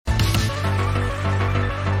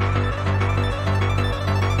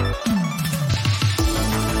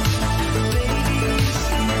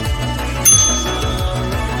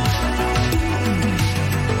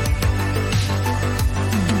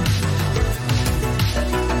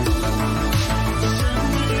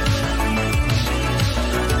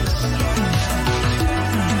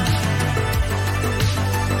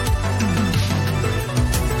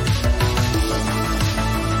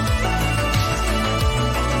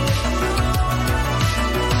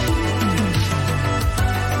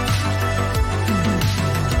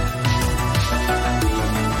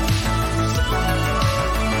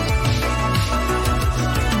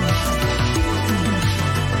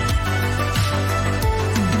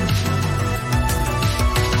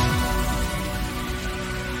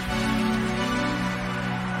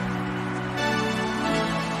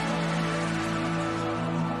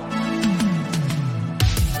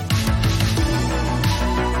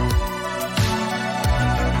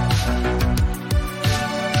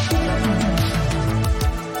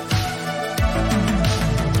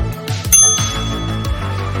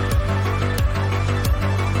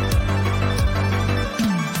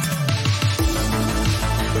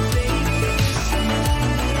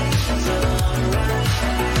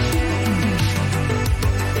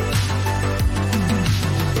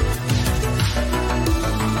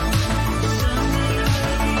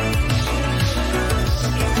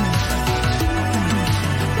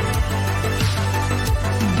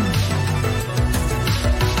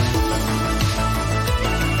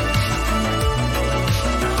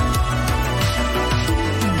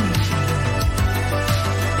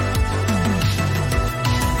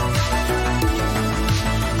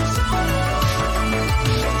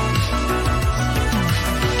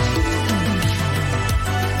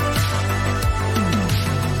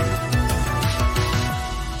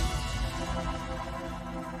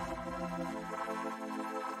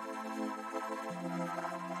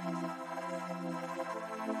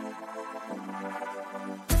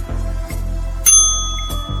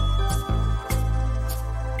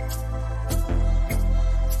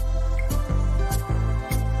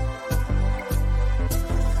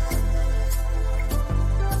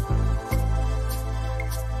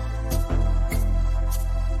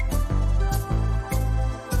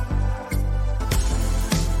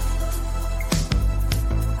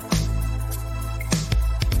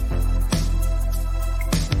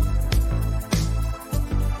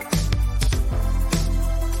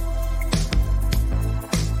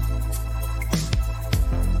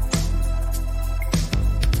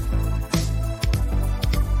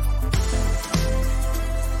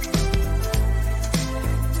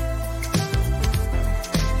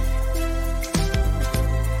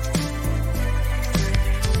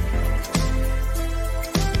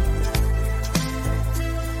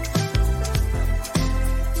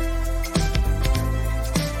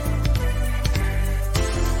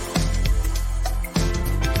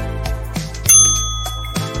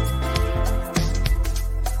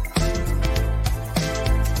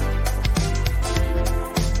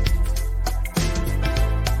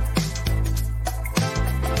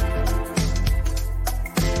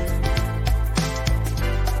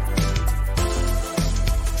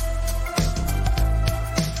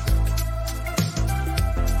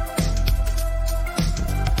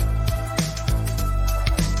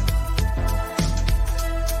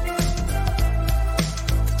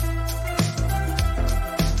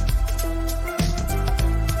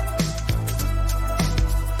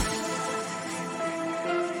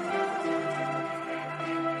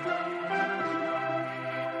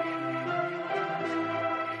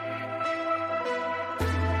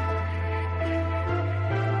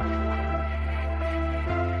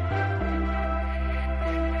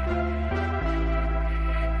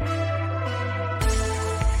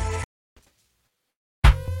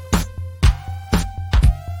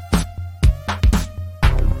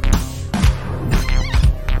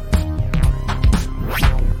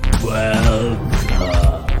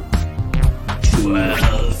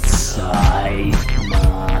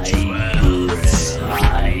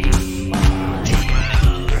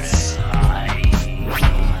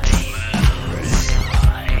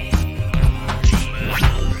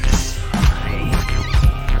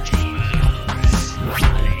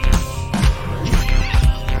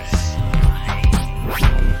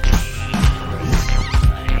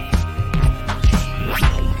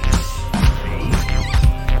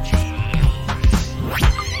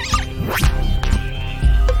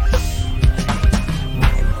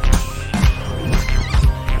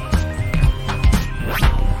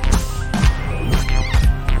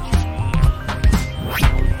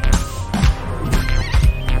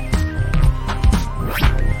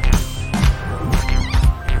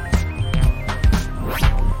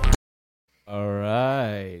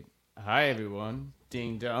everyone.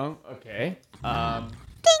 Ding dong. Okay. Ding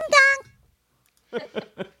dong.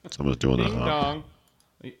 Someone's doing the Ding hump. dong.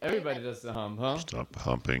 Everybody does the hump, huh? Stop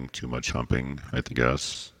humping. Too much humping, I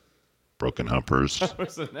guess. Broken humpers.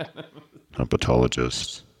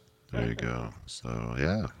 Humpatologists. There you go. So,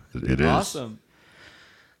 yeah, it is. Awesome.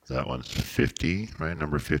 That one's 50, right?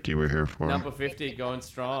 Number 50 we're here for. Number 50 going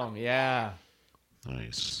strong. Yeah.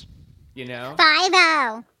 Nice. You know?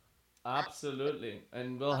 5-0. Absolutely.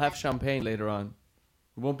 And we'll have champagne later on.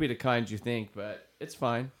 It won't be the kind you think, but it's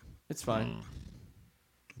fine. It's fine.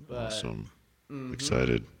 But, Awesome.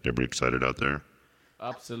 Excited. Everybody excited out there?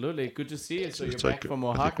 absolutely. Good to see you. So you're It's back like- from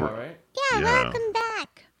I think Oaxaca, we're- right? Yeah, Yeah. welcome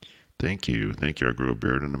back. Thank you. Thank you. I grew a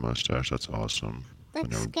beard and a mustache. That's awesome.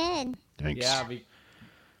 Looks good. Thanks. Yeah.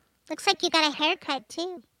 Looks like you got a haircut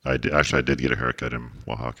too. I did get a haircut in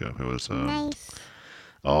Oaxaca. It was Nice.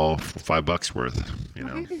 $5 worth, you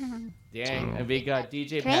know. Dang. And we got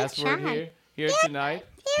DJ Great Password job. here tonight.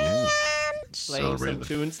 Here I am. Playing Celebrating some the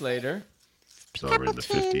tunes later. celebrating the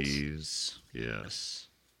Couple tunes. 50s. Yes.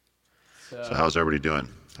 So, So how's everybody doing?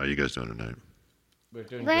 How you guys doing tonight? we're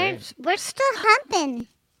doing We're great. we're still humping.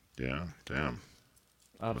 Yeah. Damn.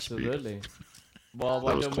 Absolutely. Well,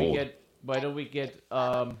 That was cold. why don't we get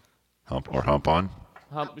Hump on?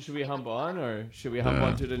 should we hump on or should we hump Yeah.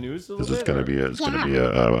 on to the news a little This is bit? gonna or- be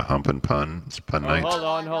a hump and pun. It's pun Oh, night. hold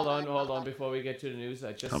on. Before we get to the news,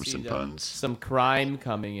 I just Humps see and puns. some crime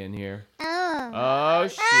coming in here. Oh. Oh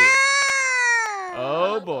shit!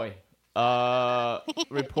 Oh. Oh boy!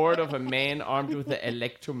 Report of a man armed with an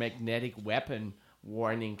electromagnetic weapon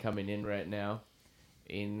warning coming in right now.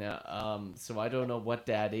 So I don't know what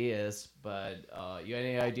that is, but you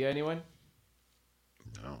any idea, anyone?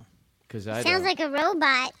 No. Because I Sounds don't. like a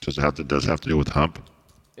robot. Does it have to do with hump?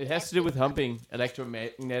 It has to do with humping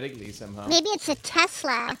electromagnetically somehow. Maybe it's a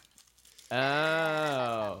Tesla.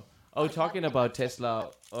 Oh, talking about Tesla.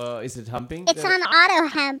 Is it humping? It's on auto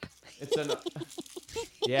hump. It's an.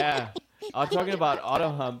 Yeah. Talking about auto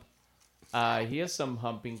hump. Here's some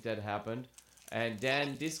humping that happened, and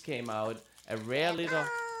then this came out. A rare litter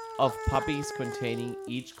of puppies containing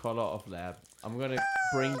each color of lab. I'm gonna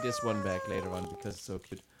bring this one back later on because it's so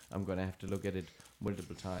cute. I'm gonna have to look at it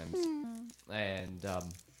multiple times. And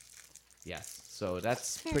yes, so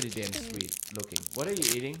that's pretty damn sweet looking. What are you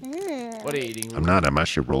eating? What are you eating? I'm not. I'm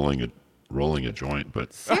actually rolling a joint, but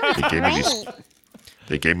they gave me these. Great.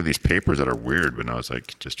 They gave me these papers that are weird, but I was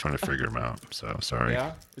like just trying to figure them out. So sorry.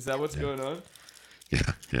 Yeah, is that what's going on?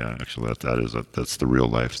 Yeah. Actually, that's the real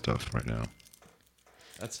life stuff right now.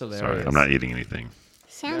 That's hilarious. Sorry, I'm not eating anything.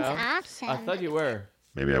 Sounds Yeah. awesome. I thought you were.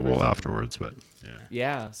 Maybe I will afterwards, but yeah.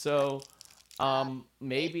 Yeah. So,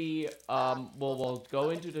 maybe we'll go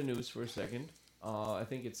into the news for a second. I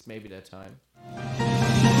think it's maybe that time.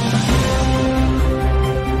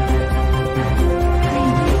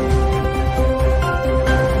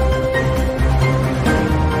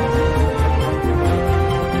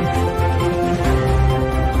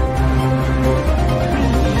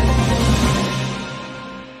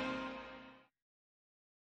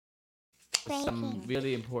 Some Breaking.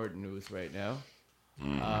 really important news right now.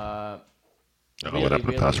 Oh, Really, what happened to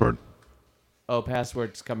really- password? Oh,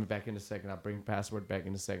 password's coming back in a second. I'll bring password back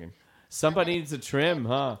in a second. Somebody needs a trim,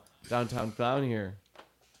 huh? Downtown Clown here.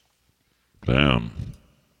 Damn.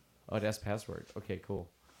 Oh, that's password. Okay, cool.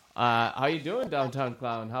 How you doing, Downtown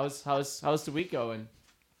Clown? How's the week going?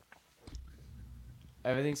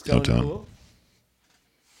 Everything's going Downtown. cool.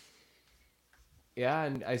 Yeah,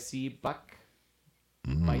 and I see Buck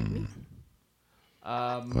bite me.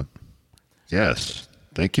 What? Yes.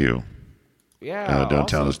 Thank you. Yeah.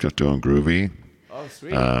 Downtown awesome. is just doing groovy. Oh,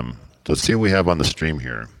 sweet. Let's see what we have on the stream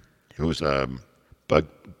here. Who's Bug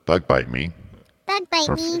Bite Me? Bug bite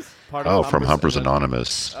From- me. Part of From Humpers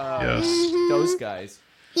Anonymous. Anonymous. Yes. Those guys.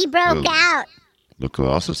 He broke Ooh. out. Look who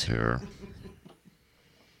else is here.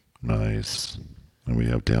 Nice. And we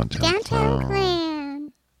have Downtown Downtown Clown.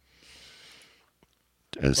 Clan.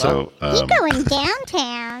 And so He going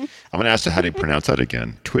downtown. I'm going to ask you how do you pronounce that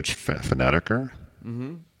again? Twitch Fanatiker?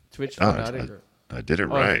 Twitch Oh, Fanatic. I did it Or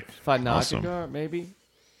right. Fanatica, Awesome. maybe?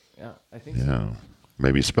 Yeah, I think so. Yeah.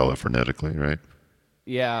 Maybe spell it phonetically, right?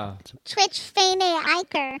 Yeah, Twitch Fane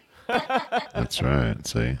Iker. That's right.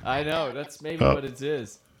 See? I know. That's maybe Oh. what it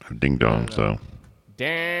is. Ding dong. So,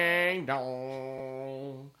 Ding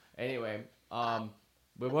dong. Anyway,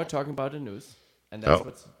 we were talking about the news, and that's oh,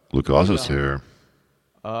 what's. Luke Oz here.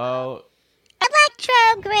 Oh,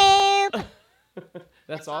 Electro Group.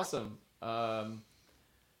 that's awesome.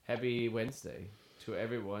 Happy Wednesday to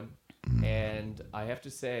everyone, and I have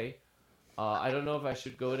to say, I don't know if I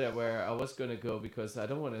should go there where I was gonna go because I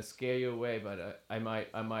don't want to scare you away, but I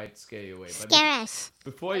might scare you away. But Scare us.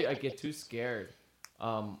 before I get too scared,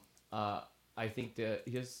 I think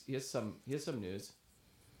here's some news.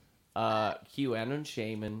 QAnon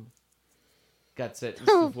shaman got sentenced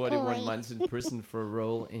to 41 boy. months in prison for a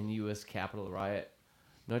role in U.S. Capitol riot.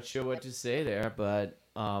 Not sure what to say there, but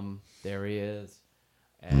there he is,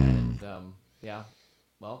 and yeah,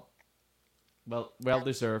 well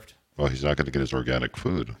deserved. Well, he's not going to get his organic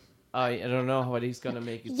food. I don't know what he's gonna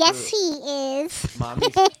make it. Yes, through. he is.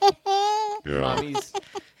 Yeah, Mommy's.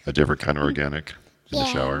 a different kind of organic in the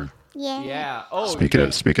Yeah. shower. Yeah. Yeah. Oh.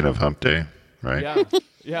 Speaking of hump day, right? Yeah.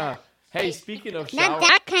 Yeah. Hey, speaking of shower. Not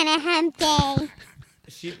that kind of hump day.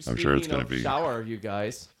 I'm sure it's gonna of be. shower, you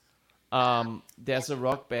guys. There's a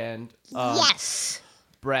rock band, Yes.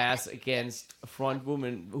 Brass Against a front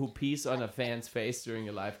woman who pees on a fan's face during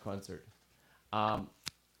a live concert.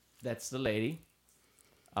 That's the lady.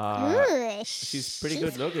 Ooh, She's pretty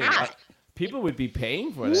good looking. hot. People would be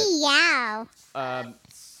paying for that. Meow.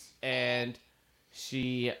 And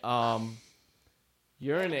she urinated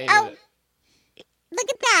Oh. Look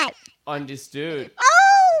at that. on this dude.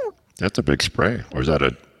 Oh, That's a big spray, or is that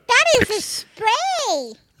a? that is a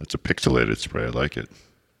spray. That's a pixelated spray. I like it.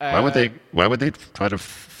 Why would they try to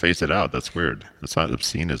phase it out? That's weird. It's not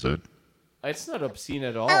obscene, is it? It's not obscene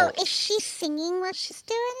at all. Oh, is she singing while she's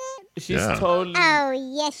doing it? She's Yeah. totally. Oh,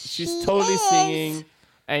 yes, She's totally is. singing,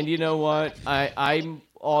 and you know what? I'm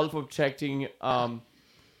all for protecting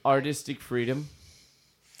artistic freedom,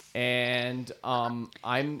 and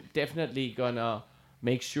I'm definitely gonna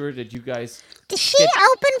make sure that you guys. Does she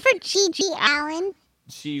open for Gigi Allen?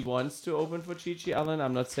 She wants to open for Gigi Allen.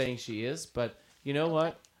 I'm not saying she is, but you know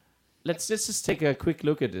what? Let's just take a quick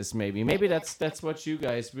look at this. Maybe that's what you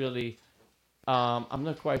guys really. I'm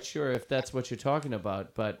not quite sure if that's what you're talking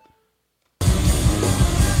about, but.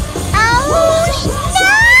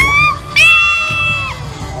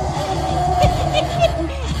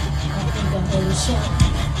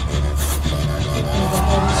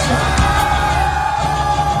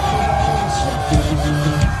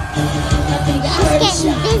 She's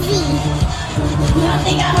getting busy. I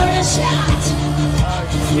think I heard a shot.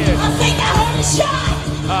 Shit. I think I heard a shot.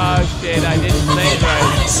 Oh shit! I didn't play it I right.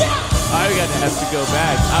 heard a shot. I'm gonna have to go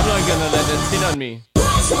back. I'm not gonna let that sit on me.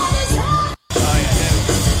 Price on his head. Oh yeah, there we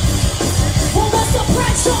go. Well, what's the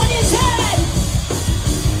price on his head?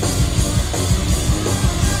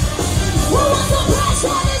 Well, what's the price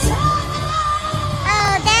on his head?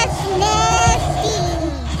 Oh, that's nasty.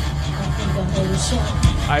 I think I heard a shot.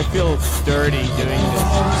 I feel dirty doing this.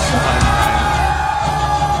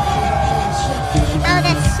 Oh,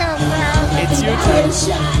 that's so gross. It's you I heard a two.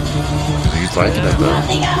 shot. He's liking it I though.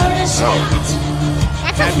 think I heard a shot.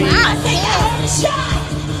 That's That a means- lot. I think I heard a shot.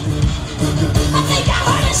 I think I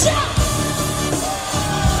heard a shot.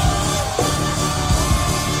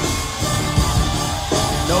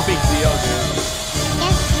 No big deal, dude.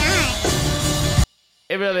 That's not.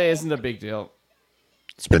 It really isn't a big deal.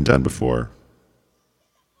 It's been done before,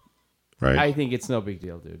 right? I think it's no big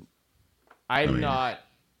deal, dude. I'm mean- not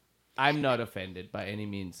offended by any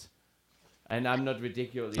means, and I'm not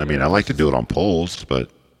ridiculous. I mean, I like to do it on polls, but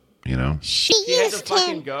you know, She She had to used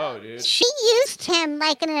fucking him. go, dude. She used him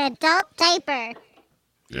like an adult diaper.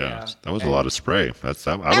 yeah, Yeah. that was a lot of spray. That's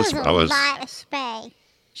that. That was a lot of spray.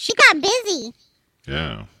 She got busy.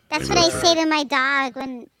 Yeah. That's maybe what I say to my dog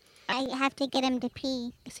when I have to get him to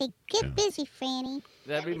pee. I say, get Yeah. busy, Franny.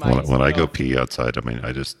 That reminds When me I go of- pee outside, I mean,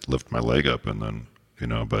 I just lift my leg up and then, you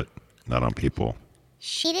know, but not on people.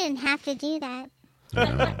 She didn't have to do that. You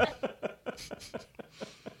know.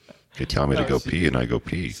 They tell me to No, go she pee, and I go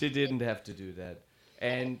pee. She didn't have to do that,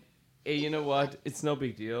 and you know what? It's no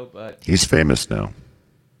big deal, but He's famous now.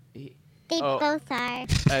 They Oh. both are.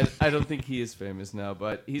 I don't think he is famous now,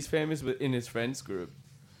 but he's famous in his friends group.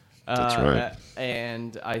 That's right.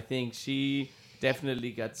 And I think she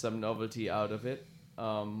definitely got some novelty out of it.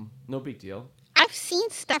 No big deal. I've seen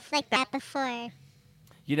stuff like that before.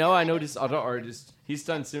 You know, I know this other artist. He's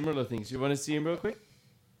done similar things. You want to see him real quick?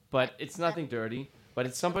 But it's nothing dirty. But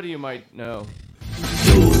it's somebody you might know.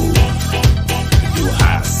 Du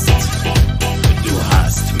hast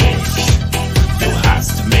mich, du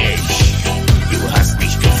hast mich, du hast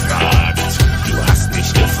mich gefragt, du hast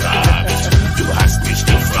mich gefragt, du hast mich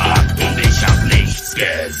gefragt und ich hab nichts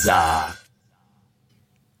gesagt.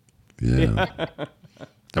 Yeah.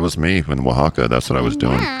 That was me in Oaxaca. That's what I was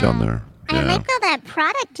doing Yeah. down there. I Yeah. like all that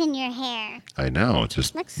product in your hair. I know. It's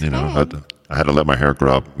just, Looks you know, good. I had to let my hair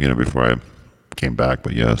grow up, you know, before I came back.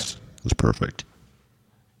 But yes, it was perfect.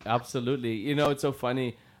 Absolutely. You know, it's so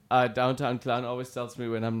funny. Downtown Clown always tells me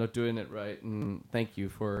when I'm not doing it right, and thank you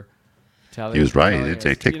for telling. He was right. telling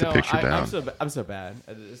Take us. the picture down. I'm so bad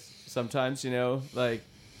at this. Sometimes, like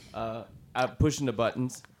I'm pushing the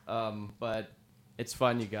buttons, but it's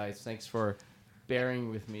fun, you guys. Thanks for bearing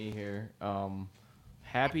with me here.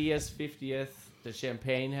 Happy as 50th. The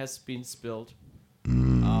champagne has been spilled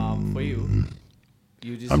for you.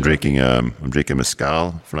 You deserve I'm drinking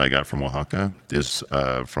mezcal that I got from Oaxaca. This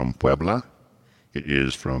from Puebla. It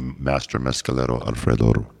is from Master Mezcalero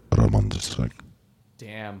Alfredo Ramondes.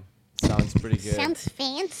 Damn, sounds pretty good. Sounds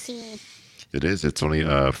fancy. It is. It's only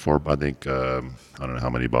four. I think I don't know how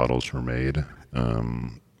many bottles were made.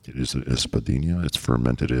 It is an espadina. It's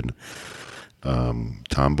fermented in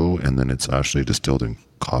tambo, and then it's actually distilled in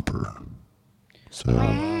copper. So,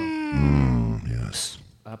 yes.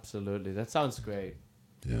 Absolutely, that sounds great.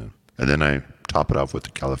 Yeah. And then I top it off with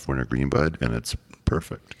the California green bud, and it's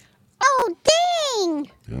perfect. Oh,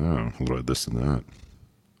 dang! Yeah, a little of this and that.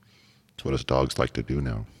 It's what us dogs like to do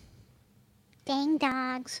now. Dang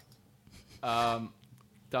dogs. Downtown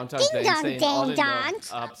Ding Plain dong, saying ding all in all.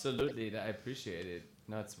 dongs. Absolutely, I appreciate it.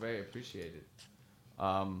 No, it's very appreciated.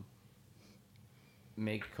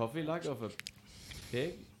 Make coffee like of a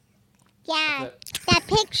pig? Yeah, That- that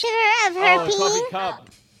picture of her Oh, a coffee peeing. cup.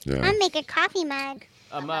 Yeah. I'll make a coffee mug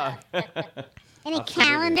A and a Absolutely.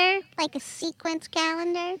 calendar, like a sequence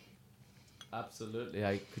calendar. Absolutely,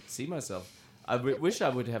 I could see myself. I wish I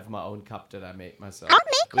would have my own cup that I make myself. I'll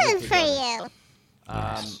make with a one pig for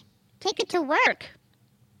on it. you. Take it to work.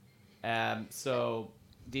 So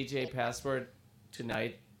DJ Password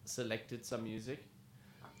tonight selected some music,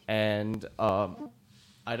 and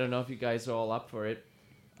I don't know if you guys are all up for it.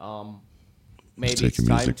 Maybe take it's a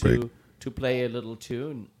time music break. to play a little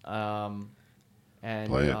tune.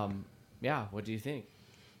 Play it. Yeah, what do you think?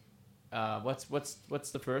 What's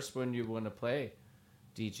the first one you want to play,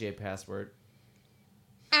 DJ Password?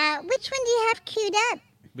 Which one do you have queued up?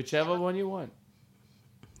 Whichever one you want.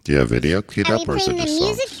 Do you have video queued Are up, we or is it playing the just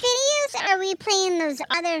music songs? videos, or are we playing those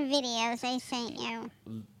other videos I sent you?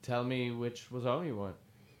 Tell me which song you want.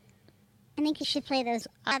 I think you should play those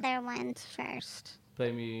other ones first.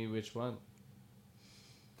 Play me which one.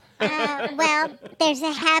 Well, there's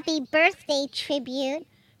a happy birthday tribute,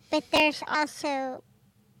 but there's also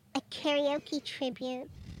a karaoke tribute.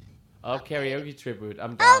 Oh, karaoke tribute.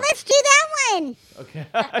 I'm down. Oh, let's do that one! Okay.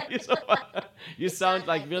 You sound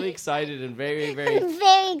like really excited and very, very. I'm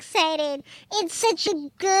very excited. It's such a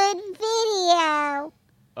good video.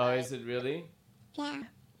 Oh, is it really? Yeah.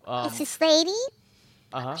 Um, It's this lady.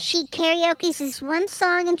 uh-huh. She karaoke's this one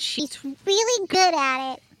song, and she's really good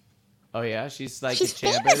at it. Oh, yeah? She's like She's a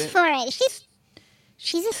champ at famous it? for it.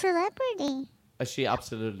 She's a celebrity. She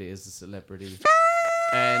absolutely is a celebrity. Fuck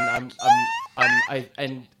And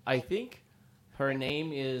I think her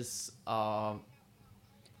name is,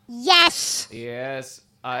 Yes. yes,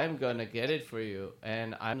 I'm gonna get it for you,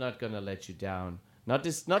 and I'm not gonna let you down. Not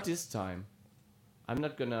this time. I'm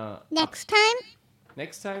not gonna. Next time.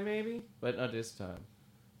 Next time maybe, but not this time.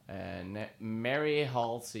 And Mary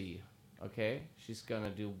Halsey, okay, she's gonna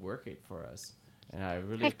do Work It for us, and I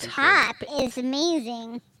really Her appreciate top is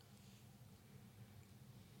amazing.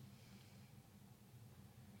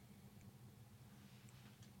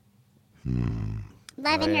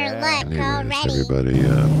 Loving her yeah. look Anyways, already. everybody, Wait,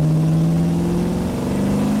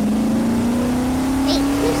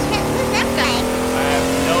 who's that guy? I have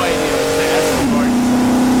no idea. It's the Aston Martin.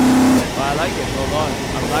 Oh, I like it. Hold on,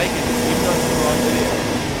 I'm liking it. Even though it's the wrong video.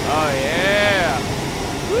 Oh yeah!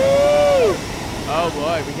 Woo! Oh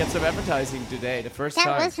boy, we get some advertising today. The first That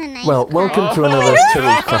time. was a nice Well, car. welcome to another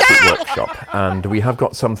Tyrrell Classic Workshop, and we have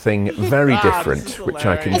got something very Ah, different, this is which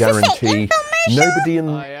I can hilarious. Is this an guarantee infomercial? nobody in.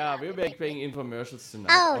 Oh yeah, we're making infomercials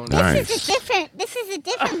tonight. Oh, Nice. this is a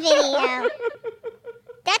different video.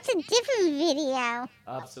 That's a different video.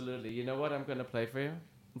 Absolutely. You know what I'm gonna play for you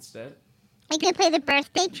instead? Are you gonna play the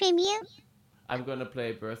birthday tribute? I'm gonna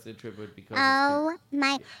play birthday tribute because. Oh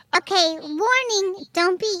my. Okay, warning,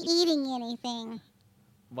 don't be eating anything.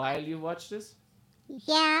 While you watch this.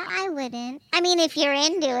 Yeah, I wouldn't. I mean, if you're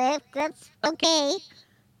into it, that's okay.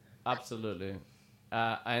 Absolutely.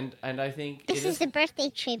 And I think This is a birthday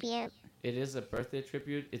tribute. it is a birthday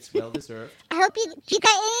tribute. It's well deserved. I hope you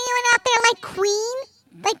got anyone out there like Queen?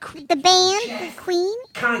 Like the band, Queen?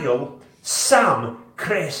 Kyle, Sam,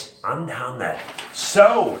 Chris, and Hannah.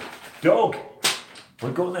 So, Doug,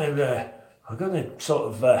 we're gonna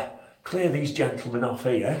sort of clear these gentlemen off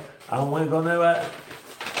here, and we're gonna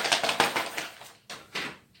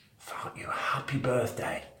fart you happy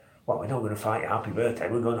birthday. Well, we're not gonna fart you happy birthday.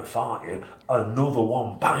 We're gonna fart you another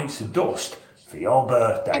one bites the dust for your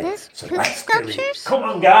birthday. Are those So poop let's do it. sculptures? Come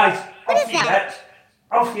on, guys. What Off is you that? get.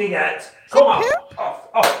 Off you get. Come on. poop?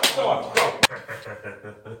 Off. Go on.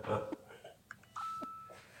 Go.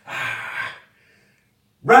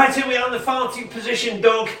 Right, here we are in the farting position,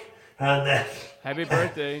 Doug. And Happy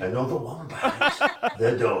birthday. another one bites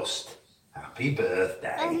the dust. Happy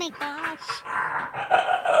birthday. Oh my gosh.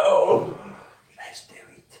 Oh, let's do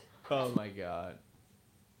it. Oh my god.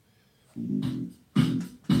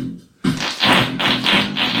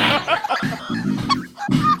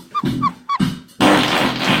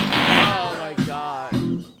 Oh my god.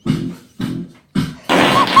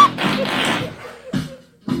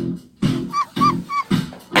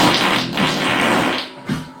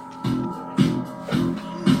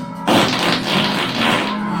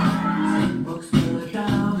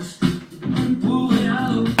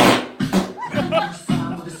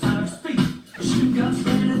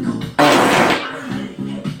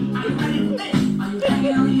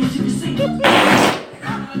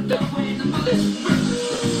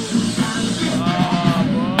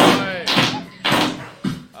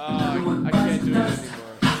 I can't do it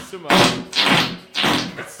anymore. It's too much.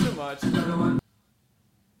 It's too much.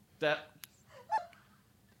 That.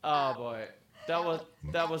 Oh boy, that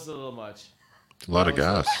was a little much. It's a lot of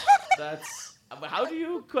gas. That's. How do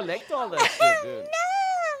you collect all that shit, dude?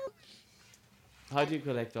 No. How do you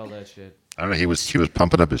collect all that shit? I don't know. He was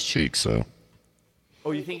pumping up his cheeks. So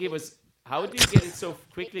Oh, you think it was? How do you get it so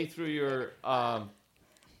quickly through your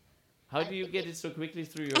How do you get it so quickly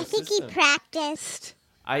through your I think he system? practiced.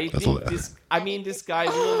 I That's think a- this. I mean, this guy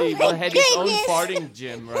really my had his own goodness. farting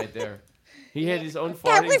gym right there. He had his own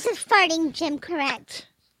That farting. was a farting gym, correct?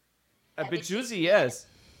 A bit juicy, yes.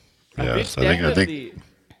 A yes, bit I think definitely.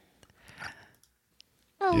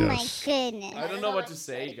 Oh Yes. my goodness. I don't know what to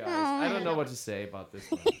say, guys. I don't know what to say about this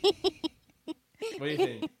one. What do you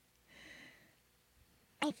think?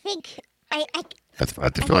 I think I I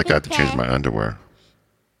feel like I have to change my underwear.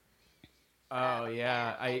 Oh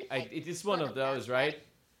yeah, it is one of those, right?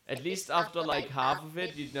 At least after like half of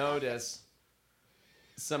it, you know there's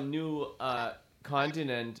some new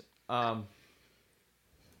continent.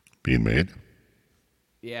 Being made.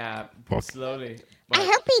 Yeah, Fuck. slowly. I But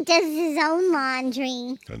hope he does his own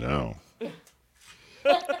laundry. I know.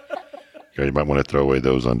 Yeah, you might want to throw away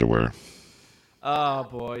those underwear. oh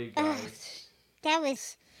boy, you Ugh, guys. that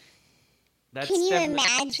was. That's Can you definitely-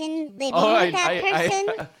 imagine living Oh, with that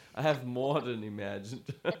person? I have more than imagined.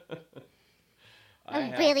 I Oh,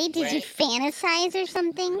 have really? Did you way- fantasize or I'm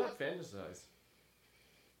something? not fantasize.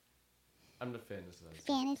 I'm not fantasize.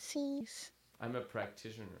 Fantasies. I'm a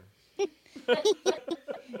practitioner.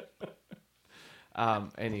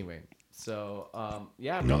 Anyway, so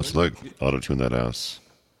yeah. No, man, so look, auto tune that ass.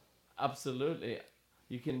 absolutely,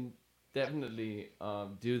 you can definitely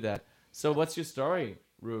do that. So, what's your story,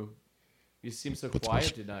 Rue? You seem so What's my quiet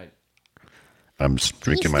s- tonight. I'm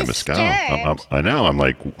drinking He's my mezcal. disturbed. I know. I'm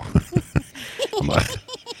like,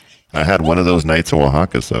 I had one of those nights in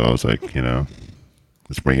Oaxaca, so I was like,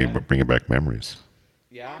 let's bring it back memories.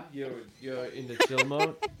 Yeah, you're in the chill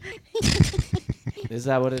mode. Is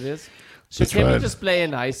that what it is? So That's can we right. just play a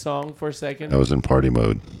nice song for a second? I was in party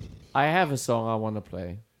mode. I have a song I want to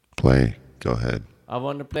play. Play. Go ahead. I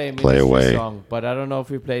want to play a Play Ministry away. song, but I don't know if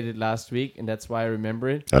we played it last week, and that's why I remember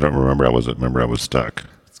it. I don't remember. I was stuck.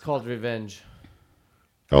 It's called Revenge.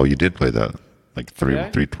 Oh, you did play that like three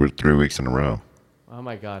Yeah? weeks in a row. Oh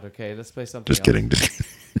my god, okay, let's play something Just else. kidding.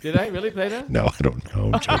 Did I really play that? No, I don't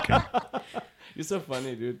know. I'm joking. You're so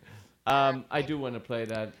funny, dude. I do want to play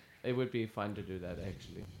that. It would be fun to do that,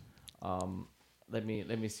 actually. Let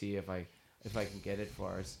me see if I can get it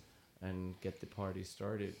for us and get the party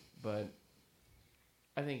started. But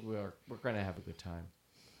I think we're gonna have a good time.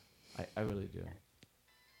 I really do.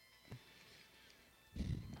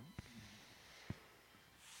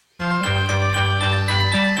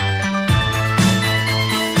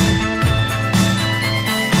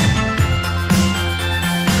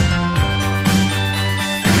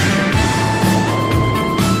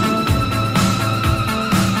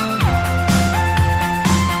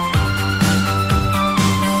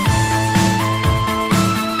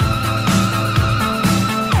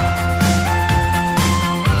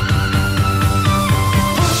 Thank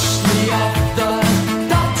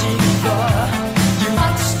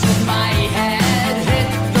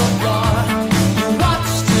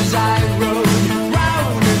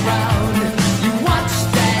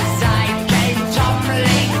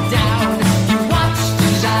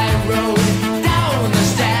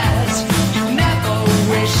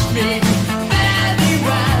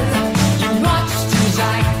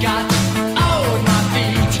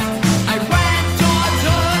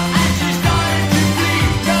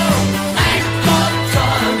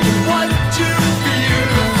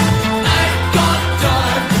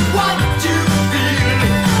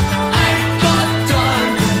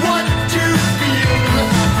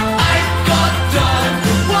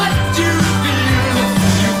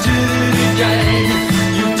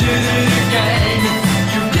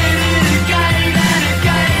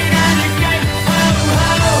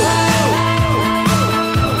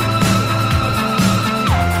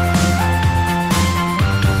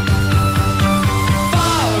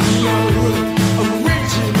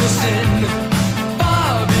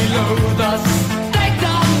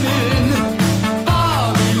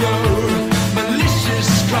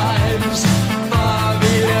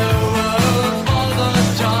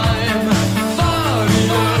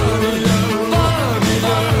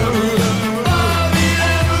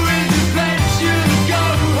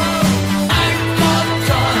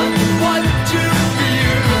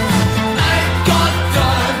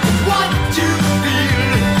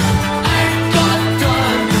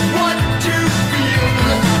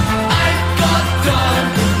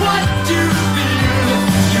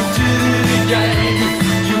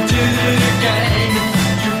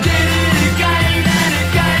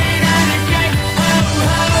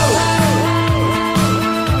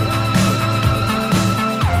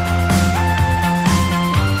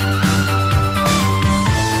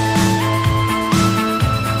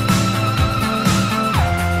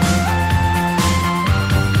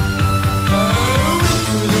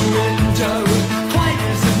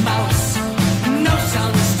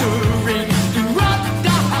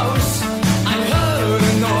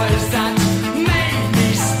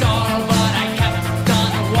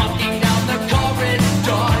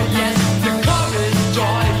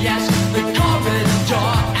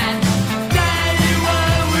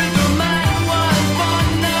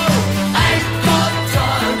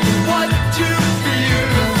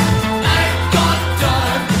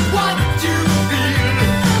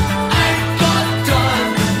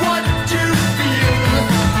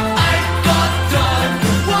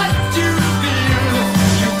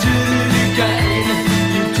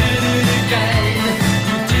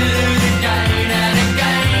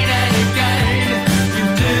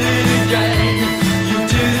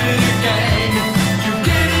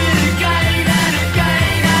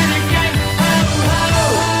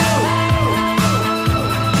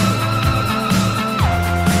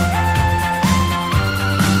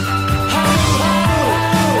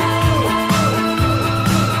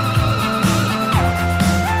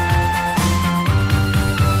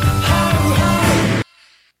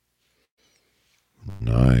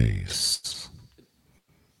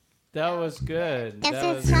That was good. That's That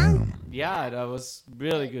a was, song. yeah, that was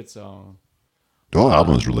really good song. The whole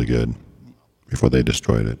album is really good. Before they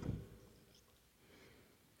destroyed it.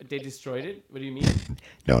 They destroyed it? What do you mean?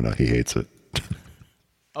 No, he hates it.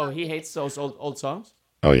 Oh, he hates those old songs?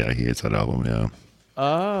 Oh yeah, he hates that album. Yeah.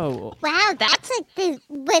 Oh, Wow, that's like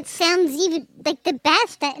what sounds even like the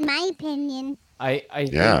best, in my opinion. I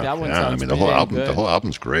think Yeah, that one yeah. I sounds mean, the pretty whole damn album, good. the whole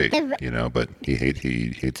album's great, The- but he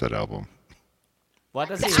hates that album. What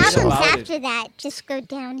does The he hate albums about after it? that just go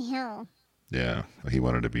downhill Yeah, he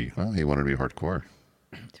wanted to be hardcore.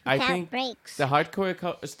 I without think breaks. the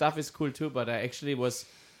hardcore stuff is cool too, but I actually was...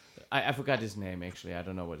 I forgot his name, actually. I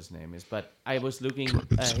don't know what his name is, but I was looking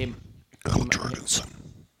him... Al Jorgensen.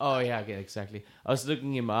 Oh, yeah, exactly. I was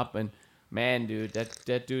looking him up, and man, dude,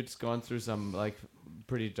 that dude's gone through some, like,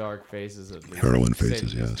 pretty dark phases at least. Heroin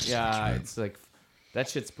phases, yes. Yeah, That's right. it's like... That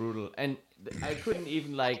shit's brutal. And I couldn't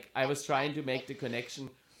even, like... I was trying to make the connection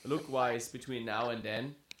look-wise between now and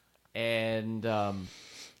then. And,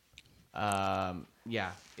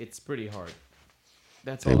 yeah, it's pretty hard.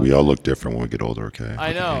 That's Hey, all. we all look different when we get older. Okay. I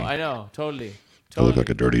Look at me. I know, totally. I look like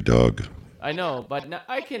a dirty dog. I know, but now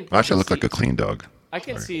I can. Actually, I look see- like a clean dog. I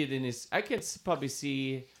can see it in his. I can probably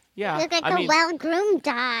see. Yeah, Look like I mean, a well-groomed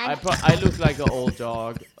dog. I look like an old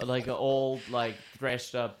dog, like an old, like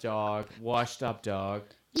threshed up dog, washed up dog.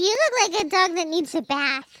 You look like a dog that needs a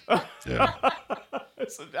bath. Yeah.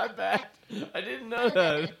 Isn't that bad? I didn't know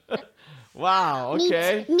that. Wow.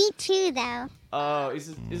 Okay. Me too, though. Oh,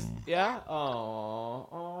 is yeah?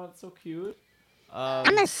 Oh, it's so cute.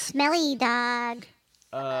 I'm a smelly dog.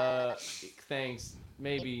 Thanks.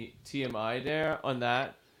 Maybe TMI there on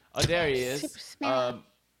that. Oh, there he is. Super smelly.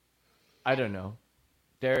 I don't know.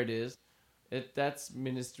 There it is. That's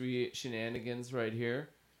ministry shenanigans right here.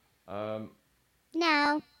 No,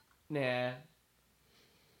 Nah.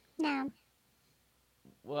 no.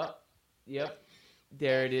 Well, yep.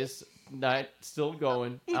 There it is. Night still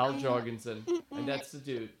going. Al Jorgensen. And that's the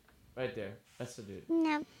dude. Right there. That's the dude.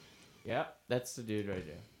 No. Yeah, that's the dude right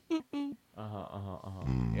there.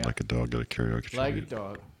 Yeah. Like a dog at a karaoke Like a tribute.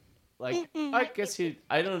 dog. Like, I guess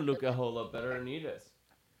I don't look a whole lot better than he does.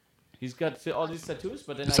 He's got all these tattoos,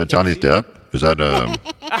 but then Is I that can't Johnny see Depp? Is that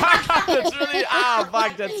That's really,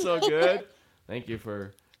 fuck, that's so good. Thank you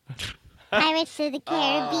for... Pirates of the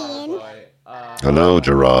Oh, Caribbean. boy. Hello,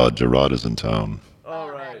 Gerard. Gerard is in town. All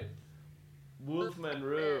right. Wolfman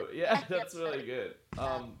Roo. Yeah, that's really good.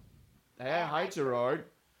 Hey, hi, Gerard.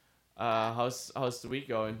 How's the week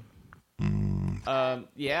going?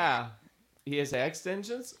 Yeah. He has hair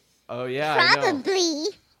extensions? Oh, yeah, I know. Probably.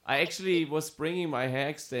 I actually was bringing my hair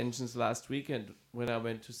extensions last weekend when I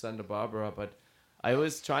went to Santa Barbara, but I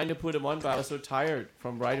was trying to put them on, but I was so tired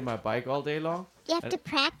from riding my bike all day long. You have to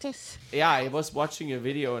practice. Yeah, I was watching a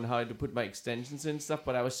video on how to put my extensions in and stuff,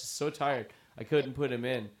 but I was just so tired. I couldn't put them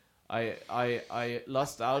in. I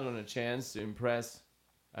lost out on a chance to impress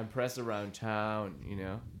around town, you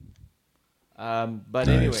know. But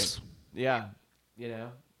anyway, Nice. yeah, you know.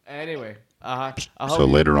 Anyway, I hope So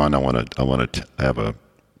you- later on, I want to have a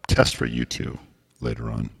test for you two. Later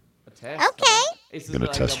on, a test. Okay. Is I'm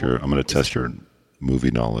it gonna like I'm gonna test your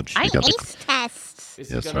movie knowledge. I You got the- ace tests.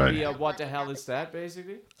 Is Yes, it gonna right. be a what the hell is that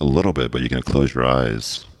basically? a little bit, but you're gonna close your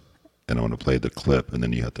eyes, and I want to play the clip, and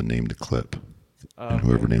then you have to name the clip, and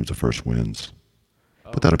whoever names the first wins.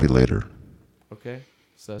 But that'll be later. Okay,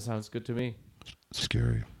 so that sounds good to me.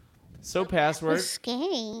 Scary. So password, It's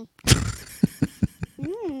scary.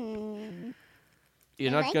 you're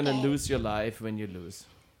I not like gonna it. lose your life when you lose.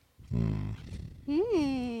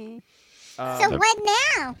 So what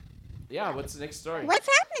now? Yeah, what's the next story? What's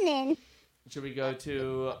happening? Should we go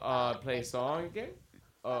to play a song again?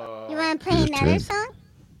 You want to play Just another did. song?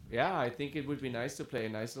 Yeah, I think it would be nice to play a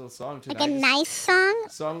nice little song tonight. Like a nice song?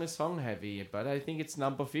 Song is song heavy, but I think it's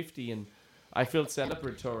number 50 and I feel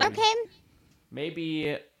celebratory. Okay.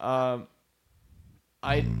 Maybe I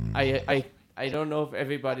don't know if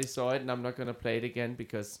everybody saw it, and I'm not gonna play it again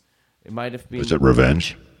because it might have been. Is it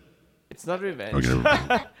Revenge? It's not revenge.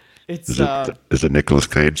 Okay. It's Is it Nicolas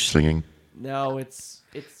Cage singing? no, it's.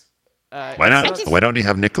 Why not? just- Why don't you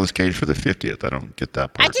have Nicolas Cage for the 50th? I don't get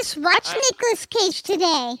that I part. just watched Nicolas Cage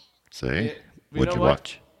today. See? You What'd know you what?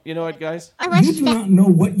 watch? You know what, guys? I You watched do that. not know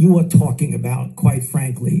what you are talking about, quite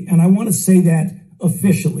frankly. And I want to say that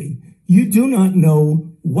officially. You do not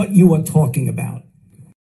know what you are talking about.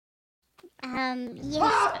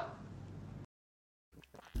 Yes.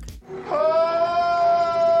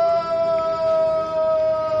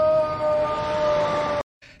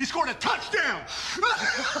 He scored a touchdown!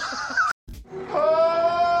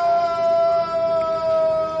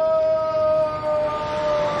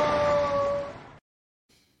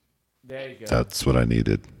 There you go. That's what I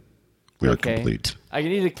needed. We are Okay. complete. I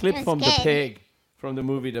need a clip That's from The good. Pig, from the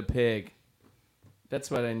movie The Pig.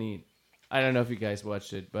 That's what I need. I don't know if you guys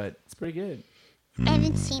watched it, but it's pretty good. I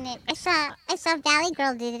haven't seen it. I saw Valley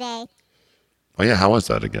Girl today. Oh yeah, how was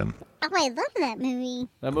that again? Oh, I love that movie.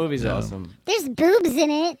 That movie's awesome. There's boobs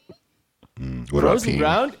in it. What about Frozen Peen?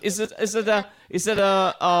 Ground? Is it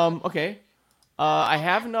okay. I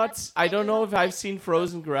have not, I don't know if I've seen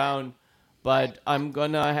Frozen Ground, but I'm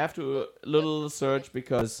gonna have to little search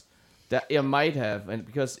because that I might have, and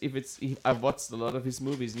because if it's, I've watched a lot of his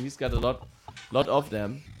movies and he's got a lot of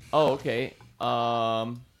them. Oh, okay.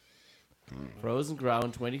 Frozen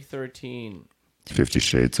Ground 2013. 50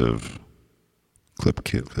 Shades of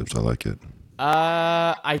clips. I like it.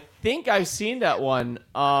 I think I've seen that one.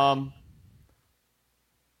 I'm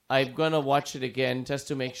gonna watch it again just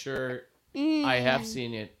to make sure I have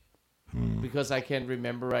seen it because I can't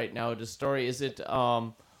remember right now the story. Is it?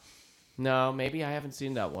 No, maybe I haven't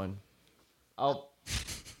seen that one. It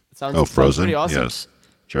sounds Oh, Frozen. pretty awesome. Yes,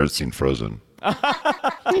 Jared's seen Frozen.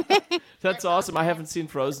 That's awesome. I haven't seen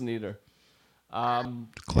Frozen either.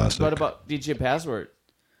 Classic. What about DJ Password?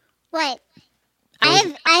 What?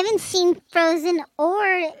 I haven't seen Frozen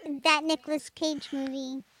or that Nicolas Cage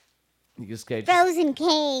movie. Nicolas Cage. Frozen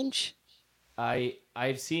Cage.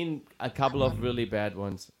 I've seen a couple of really bad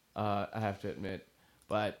ones. I have to admit,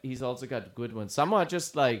 but he's also got good ones. Some are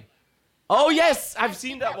just like, oh yes, I've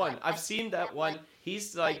seen that one.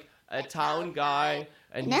 He's like a town guy,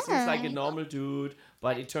 and he seems like a normal dude,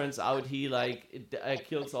 but it turns out he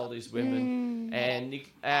kills all these women. And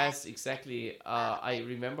Nick asked exactly. I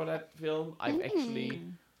remember that film. I've actually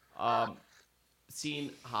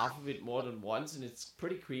seen half of it more than once, and it's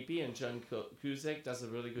pretty creepy. And John Cusack does a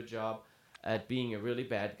really good job at being a really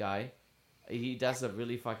bad guy. He does a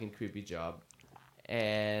really fucking creepy job.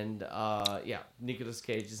 And yeah, Nicolas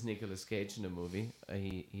Cage is Nicolas Cage in the movie.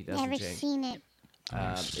 He doesn't Never change. seen it.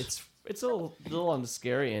 It's a little on the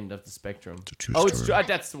scary end of the spectrum. It's a true Oh, it's story. true.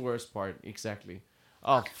 That's the worst part. Exactly.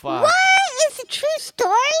 Oh fuck. What? It's a true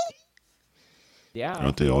story? Yeah.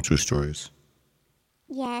 Aren't they all true stories?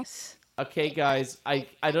 Yes. Okay, guys. I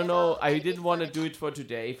don't know. I didn't want to do it for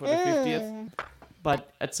today for the 50th,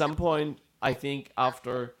 but at some point, I think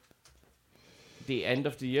after the end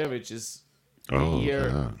of the year, which is Oh, year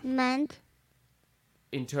yeah. Month.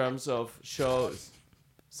 in terms of shows,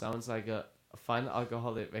 sounds like a fun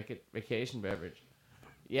alcoholic vacation beverage.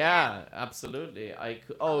 Yeah, absolutely.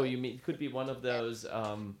 You mean it could be one of those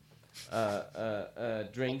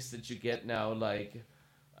drinks that you get now, like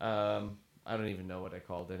I don't even know what I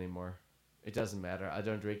called anymore. It doesn't matter. I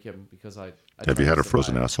don't drink them because I Have try you had to a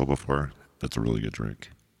frozen survive. asshole before? That's a really good drink.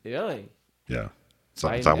 Really? Yeah. It's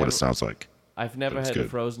I not what never- it sounds like. I've never That's had a good.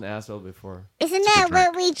 frozen asshole before. Isn't that good drink.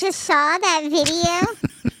 what we just saw, that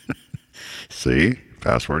video? See?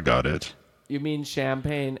 Password got it. You mean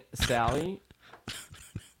Champagne Sally?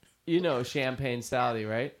 You know Champagne Sally,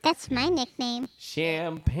 right? That's my nickname.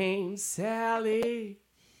 Champagne Sally.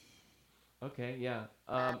 Okay, yeah.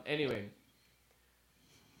 Anyway.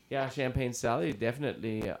 Yeah, Champagne Sally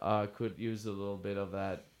definitely could use a little bit of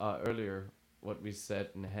that earlier, what we said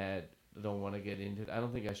and had. I don't want to get into it. I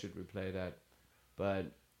don't think I should replay that.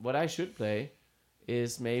 But what I should play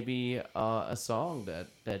is maybe a song that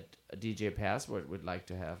DJ Password would like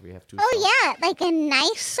to have. We have two songs. Oh, yeah. Like a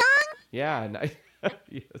nice song? Yeah,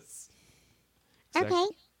 yes. Exactly. Okay.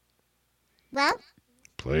 Well,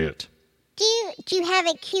 Play it. do you have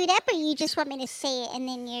it queued up, or you just want me to say it and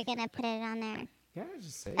then you're going to put it on there? Yeah,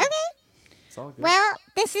 just say it. Okay. It's all good. Well,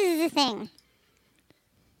 this is the thing.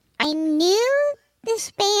 I knew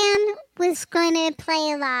this band was going to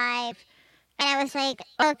play live, and I was like,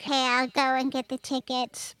 okay, I'll go and get the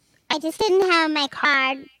tickets. I just didn't have my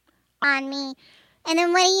card on me. And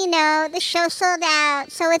then what do you know? The show sold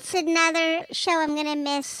out, so it's another show I'm going to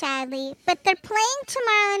miss, sadly. But they're playing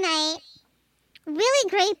tomorrow night. Really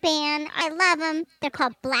great band. I love them. They're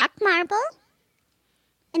called Black Marble.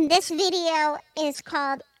 And this video is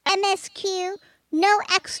called MSQ No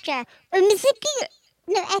Extra. Or MSQ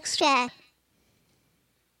No Extra.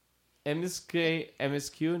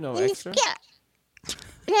 MSQ, no extra?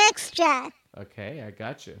 No extra. Okay, I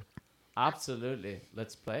got you. Absolutely.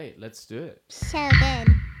 Let's play. Let's do it. So good.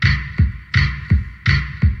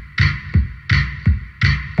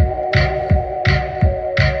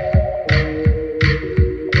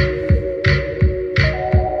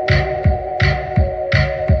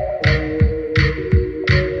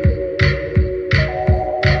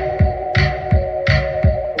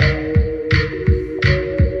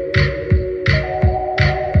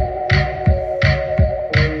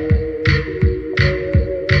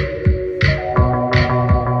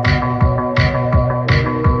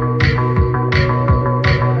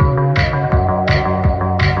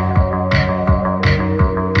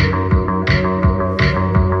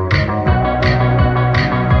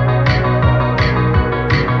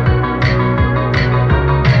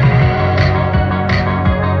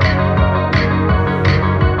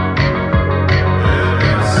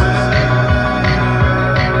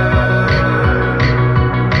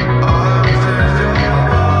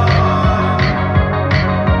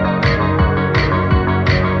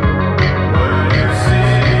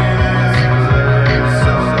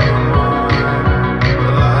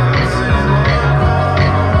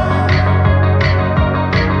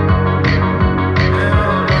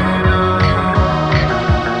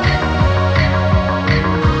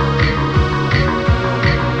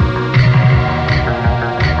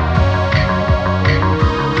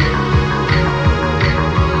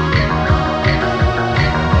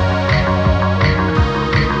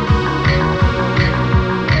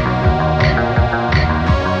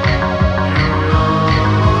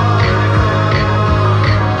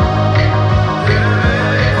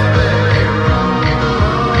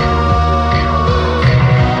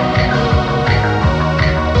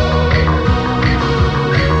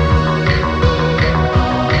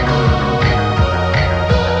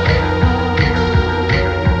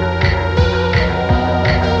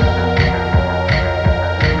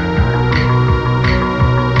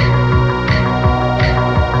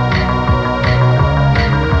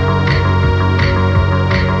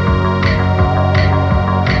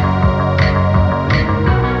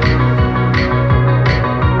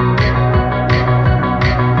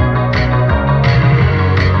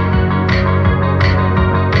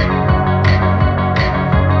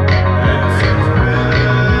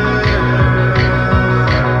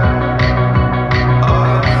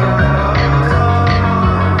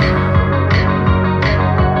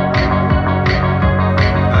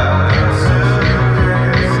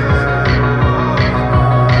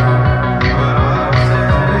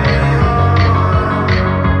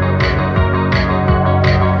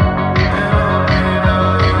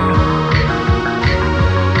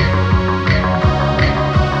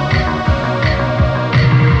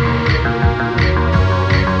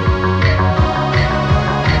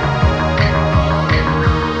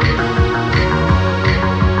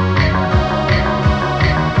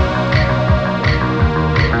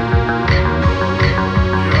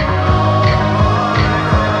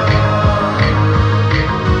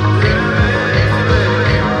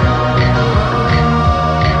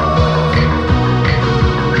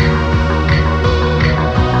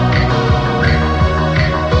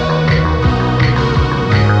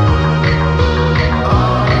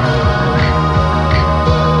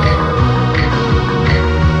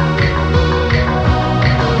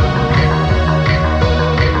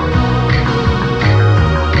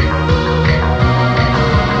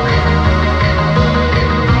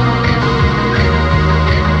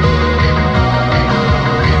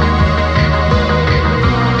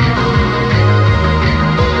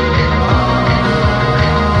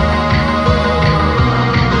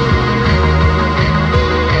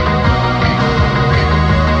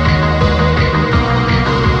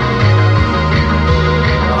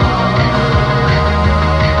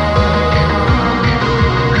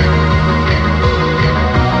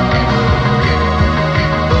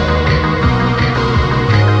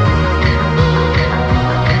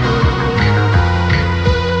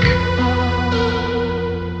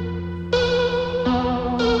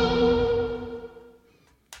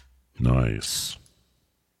 Nice.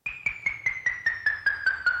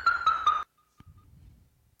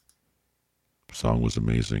 Song was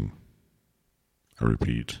amazing. I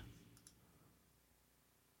repeat.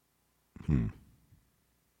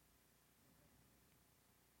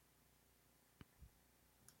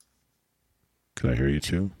 Can I hear you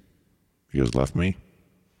too? You guys left me?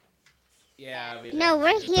 Yeah. No,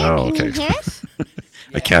 we're here. Oh, Can you okay. hear us?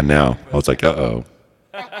 I can now. I was like, uh-oh.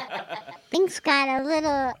 Things got a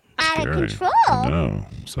little out of Scary. control. No.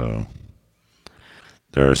 So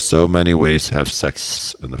there are so many ways to have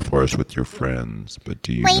sex in the forest with your friends, but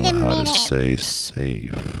do you Wait know a how minute. to say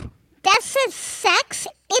safe? That says sex.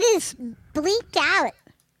 It is bleeped out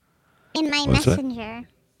in my What's that? messenger.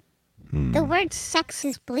 The word sex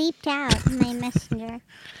is bleeped out in my messenger.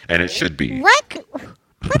 And it should be. What?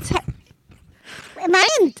 What's am I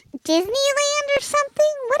in Disneyland or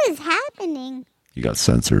something? What is happening? You got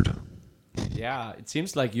censored. Yeah, it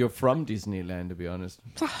seems like you're from Disneyland, to be honest.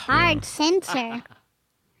 It's a hard censor.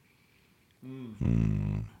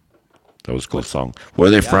 That was a cool song. Where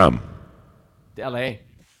are they from? L.A.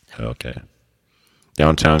 Okay.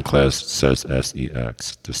 Downtown class says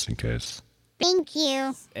SEX, just in case. Thank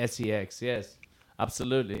you. SEX, yes,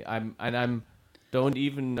 absolutely. I'm don't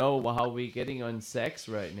even know how we're getting on sex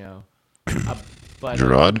right now. But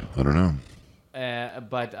Gerard? I don't know.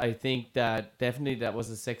 but I think that definitely that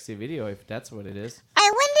was a sexy video, if that's what it is.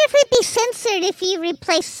 I wonder if it'd be censored if you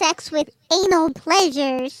replace sex with anal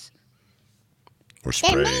pleasures. Or There are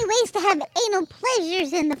spray. many ways to have anal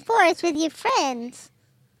pleasures in the forest with your friends.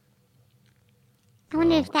 I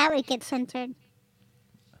wonder if that would get censored.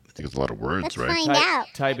 I think it's a lot of words, Let's right? find out.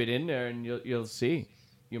 Type it in there, and you'll see.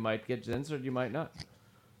 You might get censored, you might not.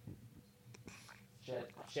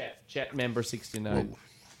 Chat member 69.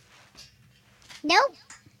 Nope.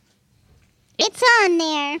 It's on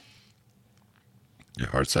there. Your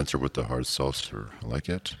hard censor with the hard seltzer. I like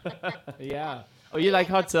it. Yeah. Oh, you like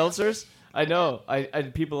hot seltzers? I know. I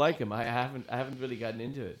people like them. I haven't really gotten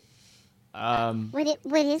into it.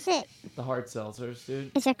 What is it? The hard seltzers,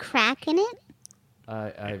 dude. Is there crack in it?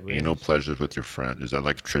 I wish. Anal pleasures with your friend. Is that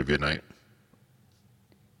like trivia night?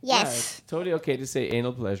 Yeah, Yes. it's totally okay to say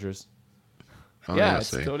anal pleasures. Oh, Yeah, it's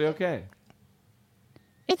see. totally okay.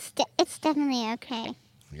 It's definitely okay.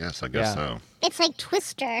 Yes, I guess Yeah. so. It's like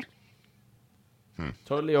Twister.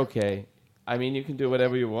 Totally okay. I mean, you can do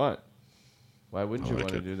whatever you want. Why wouldn't I you like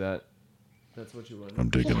want to it. do that? That's what you want. I'm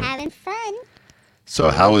digging You're it. having fun.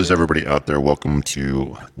 So how is everybody out there? Welcome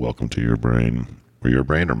to your brain. Or your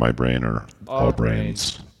brain or my brain or Our all brain.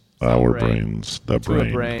 brains. Our brain. brains. The To a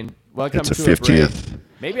brain. brain. Welcome It's a to a brain. 50th.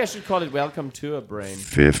 Maybe I should call it Welcome to a Brain.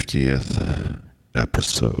 50th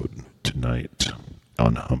episode tonight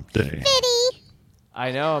on Hump Day. Kitty.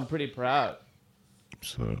 I know, I'm pretty proud.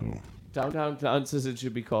 So Downtown Clown says it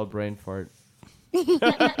should be called Brain Fart.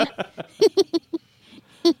 I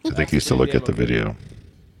think you used to look at the video.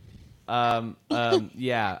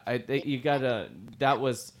 Yeah, I think you gotta. That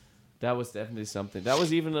was definitely something. That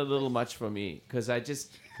was even a little much for me because I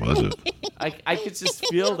Was it? could just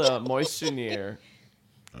feel the moisture in the air,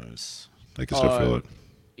 Nice. I can still feel it.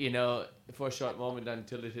 you know, for a short moment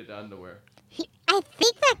until it hit the underwear. I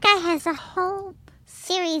think that guy has a whole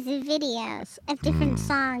series of videos of different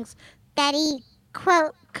songs that he,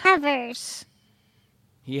 quote, covers.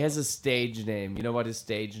 He has a stage name. You know what his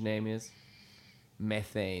stage name is?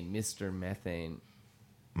 Methane, Mr. Methane.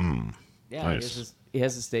 Yeah, Nice. he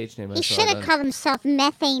has a stage name. I He saw should have that. called himself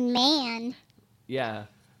Methane Man. Yeah.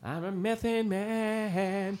 I'm a methane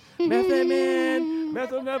man, methane man,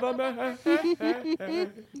 methane never man, methane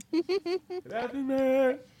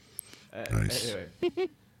man. Nice.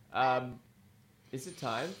 Anyway, is it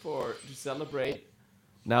time to celebrate?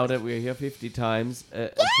 Now that we're here 50 times, play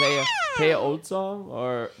an old song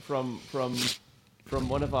or from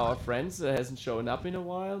one of our friends that hasn't shown up in a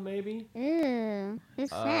while, maybe. Ooh, who's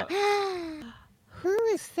that? Who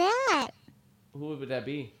is that? Who would that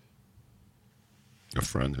be? A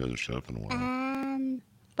friend who hasn't showed up in a while.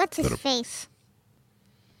 What's his That a- face?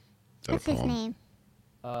 Is that a What's his poem? name?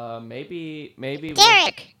 Maybe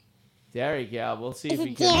Derek. Derek, yeah, we'll see if Is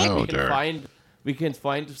we it can, Derek? No, we can Derek. find we can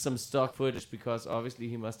find some stock footage because obviously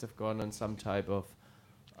he must have gone on some type of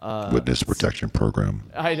Witness protection program.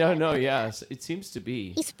 I don't know, yeah, it seems to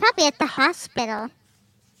be. He's probably at the hospital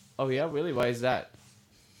Oh yeah, really? Why is that?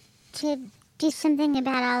 to do something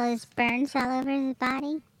about all his burns all over his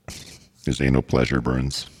body. His anal pleasure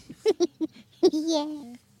burns.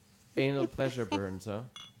 Yeah. Anal pleasure burns, huh?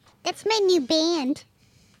 That's my new band.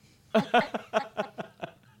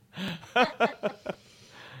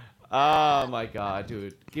 Oh my god,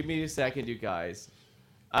 dude. Give me a second, you guys.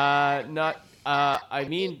 I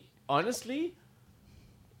mean, honestly,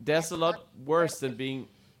 there's a lot worse than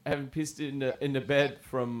having pissed in the bed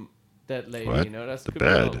from that lady. What? You know, that's The could be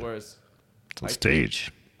a lot bed? worse. It's on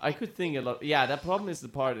stage. I could think a lot. Yeah, that problem is the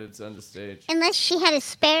part that's on the stage. Unless she had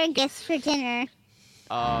asparagus for dinner.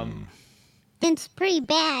 Um, Then it's pretty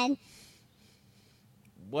bad.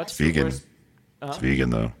 what's It's the vegan. worst? It's vegan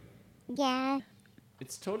though. Yeah,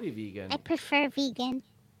 It's totally vegan. I prefer vegan.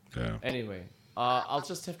 Yeah. Anyway, I'll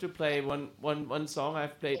just have to play one song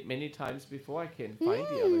I've played many times before. I can't find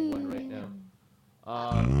the other one right now.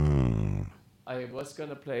 I was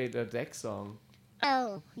gonna play the deck song,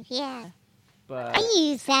 Oh, yeah. but I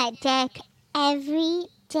use that deck every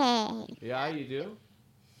day. yeah, you do.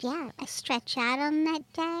 Yeah, I stretch out on that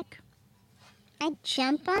deck. I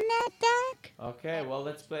jump on that deck. Okay, well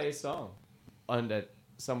let's play a song on that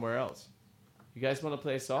somewhere else. You guys want to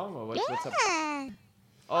play a song or what's up? Yeah.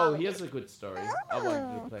 Oh, here's a good story. I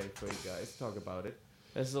wanted to play it for you guys. Talk about it.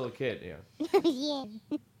 There's a little kid here. Yeah.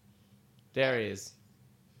 There he is.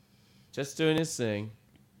 Just doing his thing.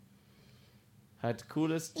 Had the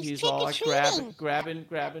coolest. He's He's all like trick-or-treating.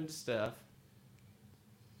 grabbing the stuff.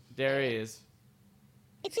 There he is.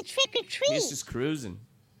 It's a trick or treat. He's just cruising.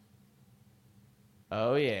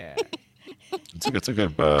 Oh yeah. It's a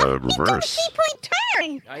good reverse. 3-point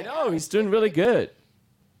turn. I know, he's doing really good.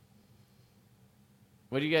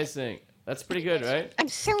 What do you guys think? That's pretty good, right? I'm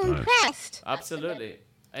so impressed. Absolutely.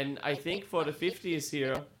 And I think for the 50s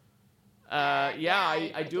here,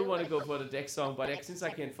 I do want to go for the deck song, but since I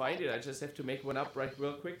can't find it, I just have to make one up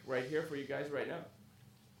real quick right here for you guys right now.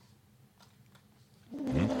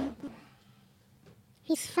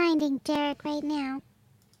 He's finding Derek right now.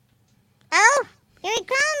 Oh, here he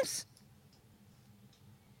comes.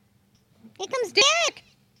 Here comes Derek.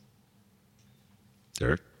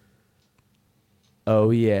 Derek.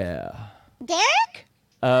 Oh yeah. Derek?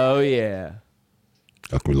 Oh yeah.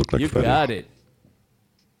 How can we look like You Freddy? got it.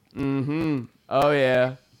 Mm-hmm. Oh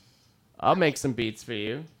yeah. I'll make some beats for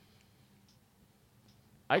you.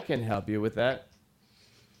 I can help you with that.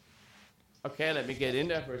 Okay, let me get in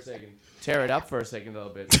there for a second. Tear it up for a second a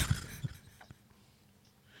little bit.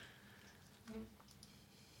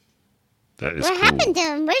 That is What cool. happened to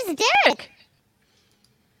him? Where's Derek?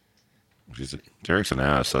 Derek's an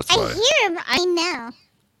ass. That's I why. hear him. I know.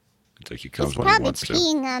 It's like he He's comes when he probably wants to.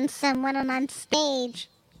 peeing on someone on stage.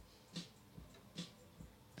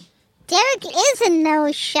 Derek is a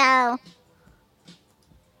no-show.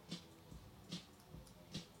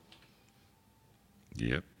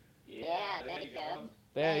 Yep. Yeah, there you go.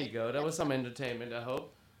 There you go. That was some entertainment, I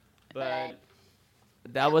hope. But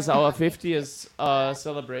that was our 50th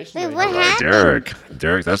celebration. Wait, right what now. happened?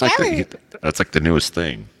 Derek. That's like that's like the newest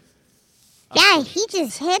thing. Yeah, he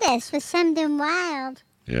just hit us with something wild.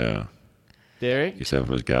 Yeah. Derek? He's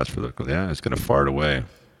having his gas for the. Yeah, it's gonna fart away.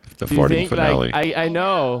 The Do you farting think, finale. like, I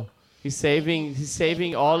know. He's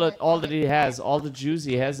saving all that he has, all the juice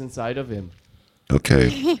he has inside of him.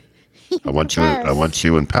 Okay. I want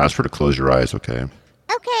you and Pastor to close your eyes. Okay.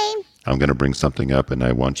 Okay. I'm gonna bring something up, and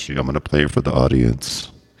I'm gonna play it for the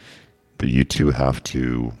audience, but you two have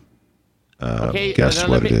to Okay, guess now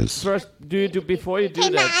what let it me is. first before you do Okay,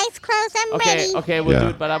 my that. eyes closed. I'm Okay, ready. okay, we'll Yeah. do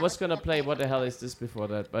it. But I was gonna play what the hell is this before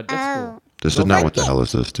that, but that's Oh. cool. This is not what the hell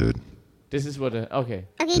is this, dude. This is what. Okay. Okay,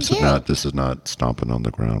 This do is not. This is not stomping on the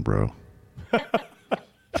ground, bro.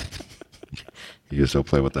 You guys don't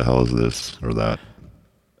play what the hell is this or that.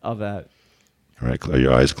 All that. All right, are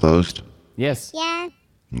your eyes closed? Yes. Yeah.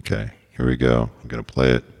 Okay, here we go. I'm gonna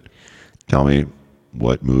play it. Tell me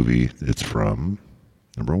what movie it's from.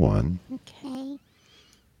 Number one. Okay.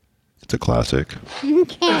 It's a classic.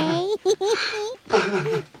 Okay.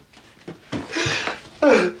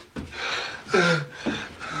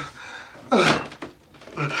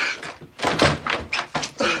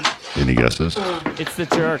 Any guesses? It's the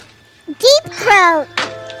jerk. Deep throat.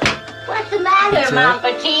 What's the matter, Mom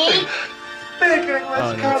Petite?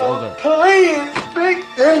 Oh, no, it's older. Please, Big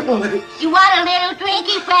English. You want a little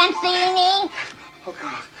drinky, Francini? Oh,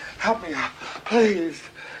 God. Help me out. Please.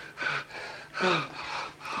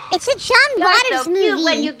 It's a John Waters You're so movie. cute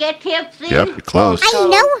when you get tipsy. Yep, you're close. I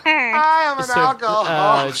know her. I am an So,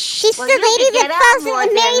 alcoholic. She's Well, the you lady should that get out falls more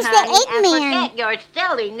and marries then, the honey, and Eggman. forget your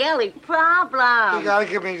silly-nilly problem. You gotta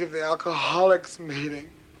get me to the alcoholics meeting.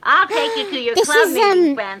 I'll take you to your This club is,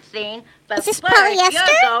 meeting, Francine. But is this first, polyester?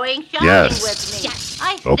 you're going shopping Yes. with me.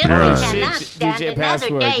 I Open simply your eyes. cannot DJ stand another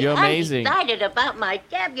Password, day you're amazing. undecided about my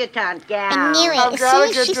debutante gown. I knew it. I've As gotta soon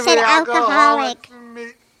as get she to said the alcoholic.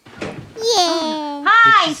 meeting. Yeah.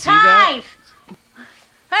 Heinz, see that? Heinz!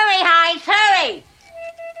 Hurry, Heinz, hurry!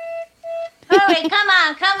 Hurry, come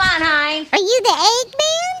on, Heinz! Are you the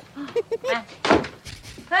Eggman?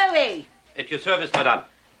 Hurry! At your service, madame.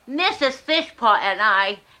 Mrs. Fishpaw and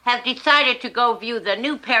I have decided to go view the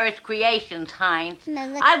new Paris Creations, Heinz.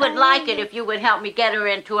 I would like it if you would help me get her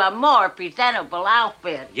into a more presentable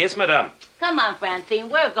outfit. Yes, madame. Come on, Francine,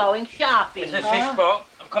 we're going shopping. Mrs. Fishpaw,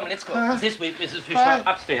 come on, let's go. This way, Mrs. Fishpaw,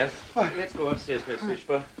 upstairs. Let's go upstairs, Mrs.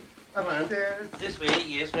 Fishpaw. Upstairs. This way,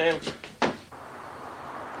 yes, ma'am.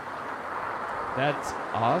 That's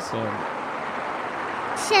awesome.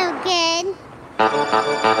 So good.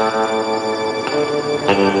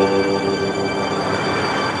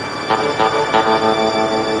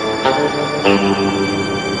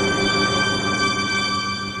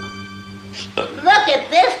 Look at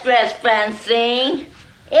this dress, Francine.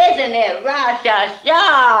 Isn't it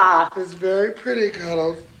Rasha? It's very pretty,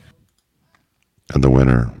 Cuddles. And the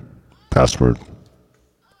winner, Password.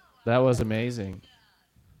 That was amazing.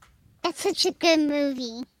 That's such a good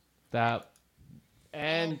movie. That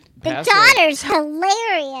and The Password. daughter's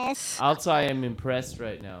hilarious. Also, I am impressed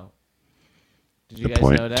right now. Did you Good guys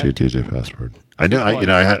point know that? to DJ Password. I know.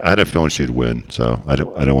 I had a feeling she'd win, so I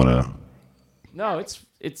don't want to. No, it's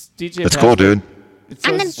DJ. It's cool, dude. It's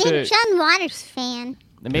I'm a so big sick. John Waters fan.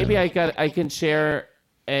 Maybe I can share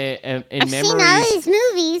in I've seen all memories these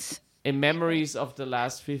movies. in memories of the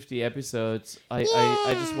last 50 episodes. I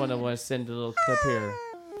just want to send a little clip here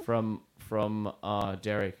from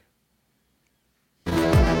Derek.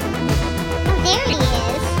 There he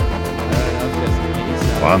is.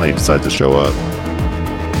 Finally decided to show up.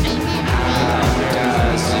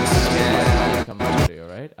 Come to studio,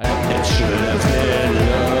 right? It's really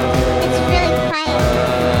quiet. It's very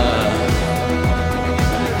quiet.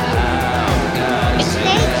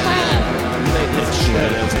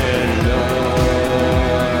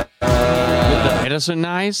 With the weather so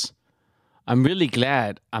nice, I'm really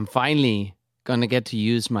glad I'm finally gonna get to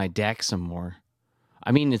use my deck some more.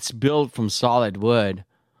 I mean, it's built from solid wood,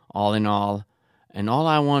 all in all, and all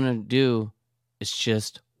I want to do is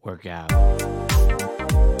just work out.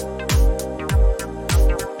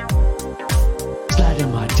 Slide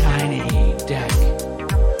on my tiny deck,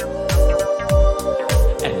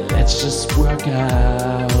 and let's just work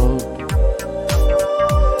out,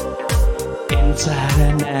 inside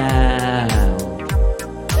and out.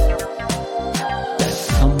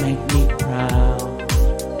 That'll make me proud.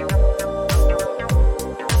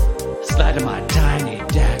 Slide on my tiny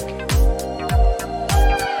deck,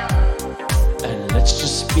 and let's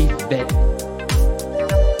just be fit.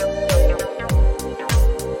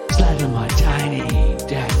 Slide on my tiny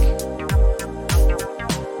deck.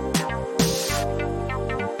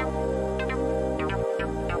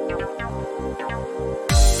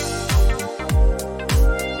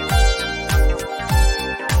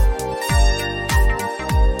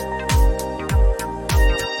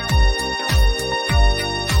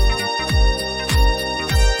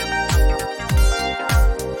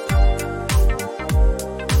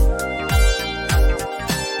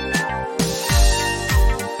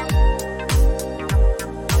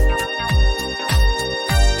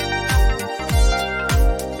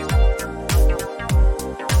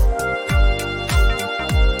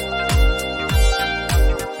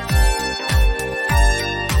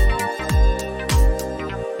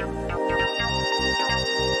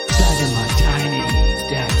 Slide on my tiny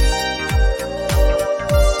deck,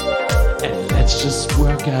 and let's just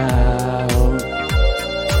work out,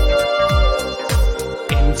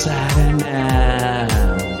 inside and out.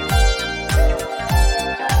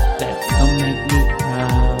 That'll make me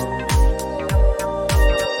proud.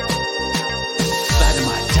 Slide on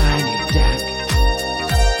my tiny deck,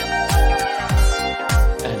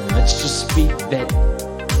 and let's just be fit.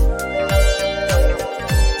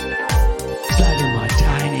 Slide on my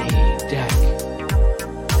tiny deck.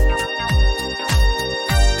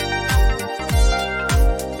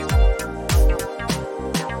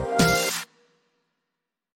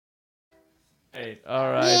 Hey,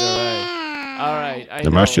 all right.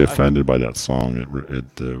 I'm actually offended by that song.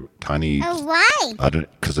 The tiny. Oh, why? I don't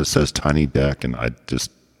because it says tiny deck, and I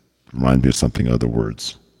just remind me of something other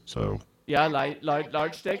words. So Yeah,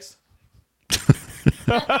 large text.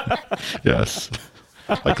 yes,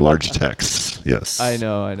 like large text. Yes, I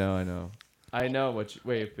know. I know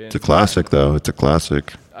where you've been. It's a classic, though. It's a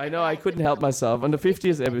classic. I know. I couldn't help myself on the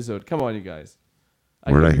 50th episode. Come on, you guys.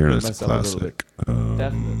 Where did I couldn't hear help this myself a little bit.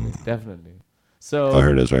 classic? Definitely. So. Oh, here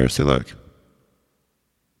it is. Right here. See, look,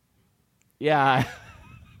 Yeah.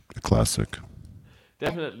 a classic.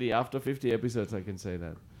 Definitely, after 50 episodes, I can say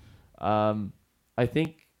that. I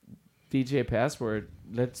think DJ Password.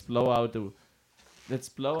 Let's blow out the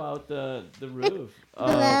roof.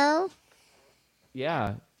 Hello?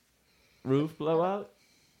 Yeah, roof blowout.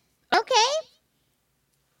 Okay.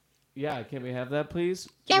 Yeah, can we have that, please?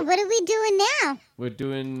 Yeah, what are we doing now? We're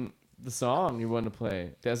doing the song you want to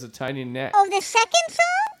play. There's a tiny neck. Oh, the second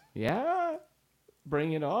song? Yeah.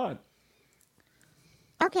 Bring it on.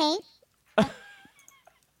 Okay.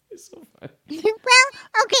 It's so funny. Well,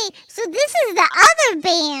 okay, so this is the other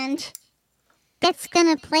band that's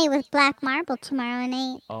going to play with Black Marble tomorrow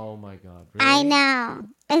night. Oh, my God. Really? I know.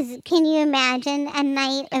 Can you imagine a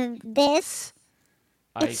night of this?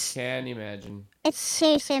 I can imagine. It's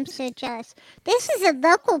seriously, I'm so jealous. This is a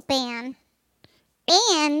local band.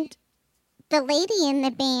 And the lady in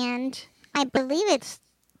the band, I believe it's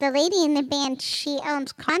the lady in the band, she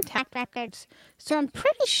owns Contact Records. So I'm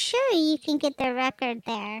pretty sure you can get their record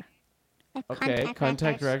there. Okay,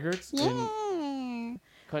 Contact Records? Yeah.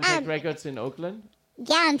 Contact Records in Oakland?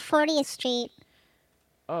 Yeah, on 40th Street.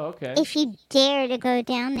 Oh, okay. If you dare to go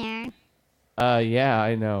down there. Yeah,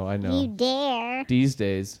 I know. You dare. These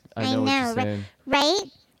days, I know what you're saying. Right?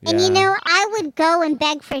 And Yeah. you know, I would go and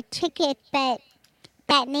beg for a ticket, but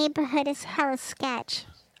that neighborhood is hella sketch.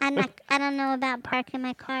 I don't know about parking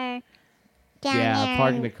my car down there. Yeah,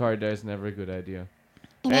 parking the car there is never a good idea.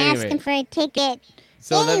 And Anyway. asking for a ticket.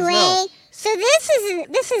 So let us know. Anyway, so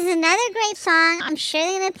this is another great song. I'm sure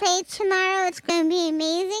they're gonna play it tomorrow. It's gonna be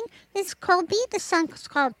amazing. This is Cold Beat. The song is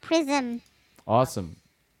called Prism. Awesome.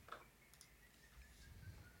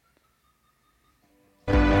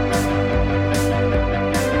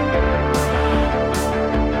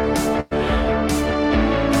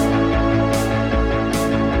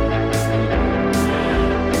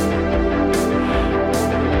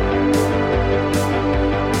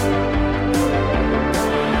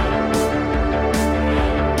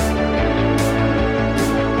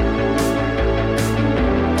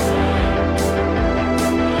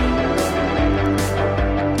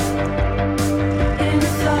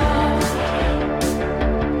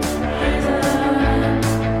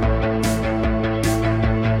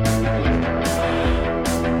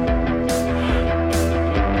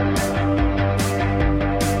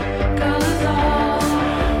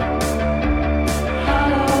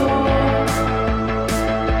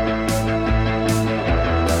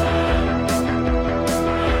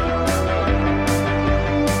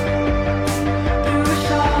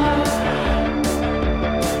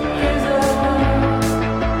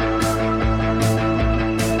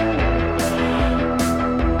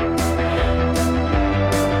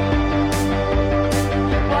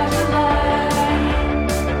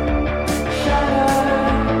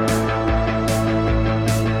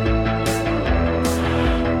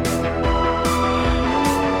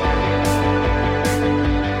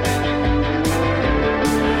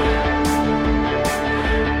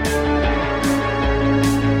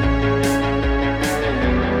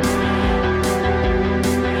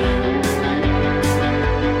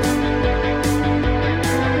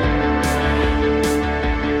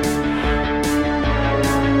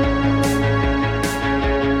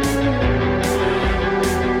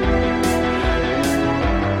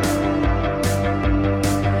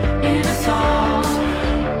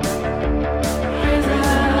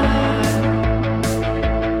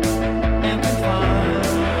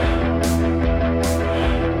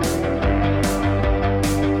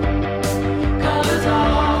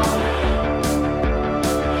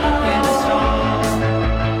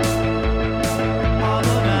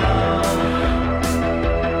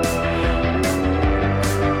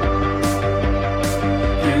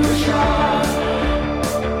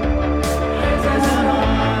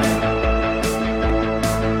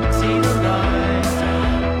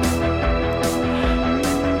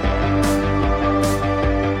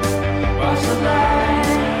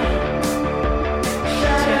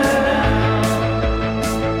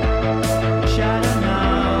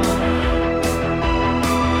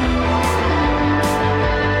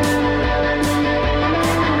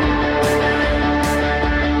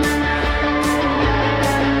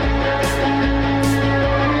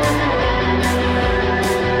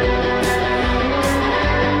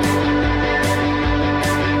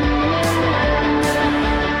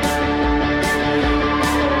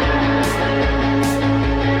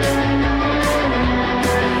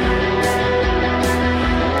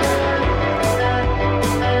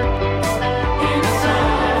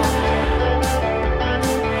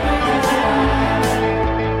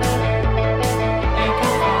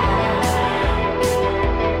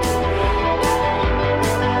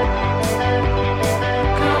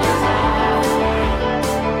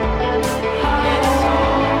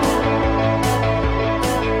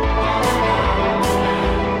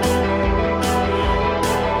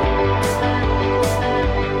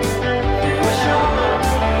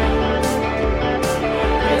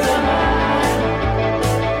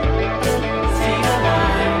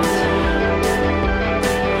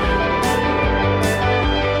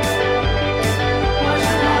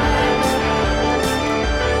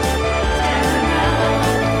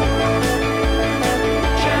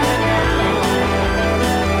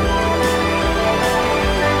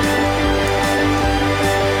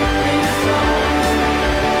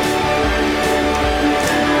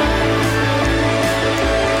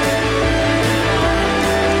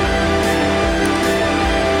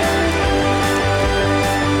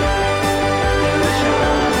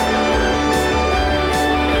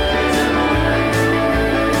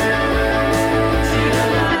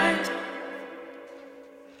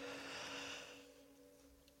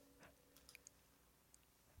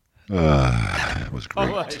 It was Oh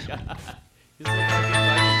great. my god. He's so fucking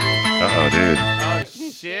funny. Uh-oh, dude. Oh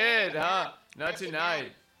shit, huh? Not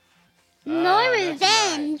tonight. More Not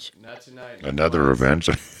revenge. tonight. Not tonight. Another revenge.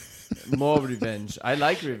 More revenge. I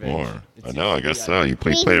like revenge. More. It's I know, I guess easy. so. You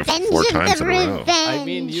played it Revenge 4 of times the in a row. revenge. I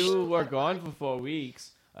mean, you were gone for 4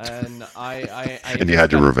 weeks, and I And you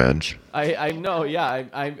had your revenge. I know, yeah.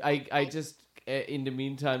 I just in the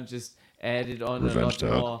meantime just added on Revenged a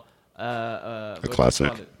lot out. more. What do you classic.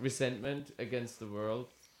 call it? Resentment against the world.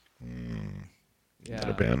 Yeah. Not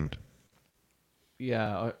a band.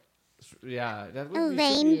 Yeah. Yeah. That would A be,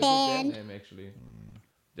 lame should be a good band. band name, actually.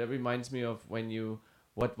 That reminds me of when you.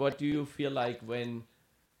 What do you feel like when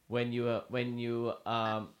you have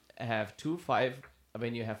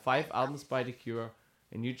 5 albums by The Cure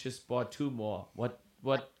and you just bought 2 more? What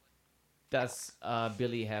does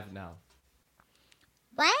Billy have now?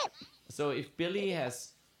 What? So if Billy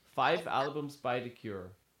has 5 albums by The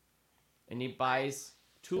Cure and he buys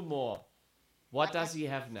 2 more, what does he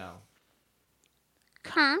have now?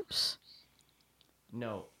 Comps?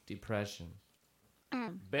 No, depression. Oh.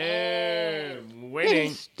 Bam!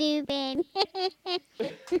 Winning. Stupid.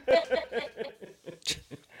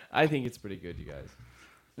 I think it's pretty good, you guys.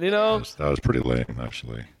 You know, That was pretty lame,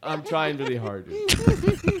 actually. I'm trying really hard.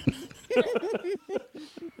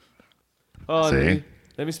 Oh, See?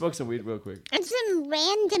 let me smoke some weed real quick. And some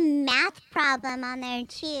random math problem on there,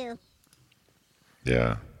 too.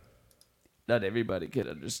 Yeah. Not everybody can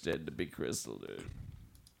understand the big crystal, dude.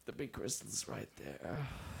 The big crystal's right there.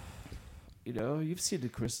 You know, you've seen the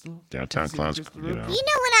crystal. Downtown You've seen the Clowns, crystal you room? know. You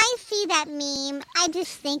know, when I see that meme, I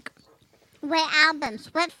just think, what albums?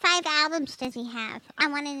 What 5 albums does he have? I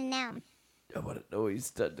wanted to know. I want to know he's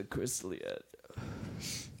done the crystal yet.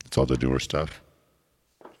 It's all the newer stuff.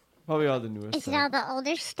 Probably all the newest Is it stuff. all the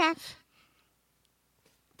older stuff?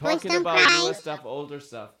 Talking Don't about cry. newer stuff, older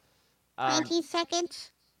stuff. 19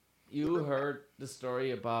 seconds? You heard the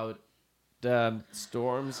story about the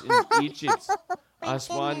storms in Egypt.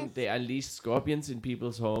 Aswan, they unleashed scorpions in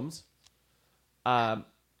people's homes.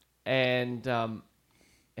 And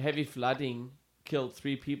heavy flooding killed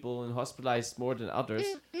 3 people and hospitalized more than others.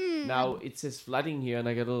 Now it says flooding here, and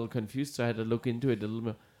I got a little confused, so I had to look into it a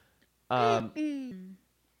little bit.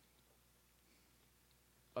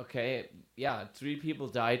 Okay, yeah, 3 people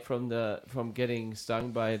died from getting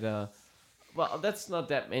stung by the. Well, that's not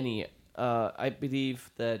that many. I believe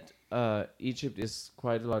that Egypt is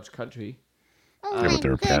quite a large country. Oh Yeah, my but they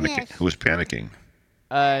were panicking. goodness. Who was panicking?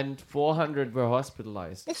 And 400 were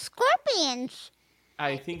hospitalized. The scorpions.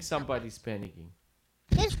 I think somebody's panicking.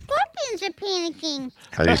 The scorpions are panicking.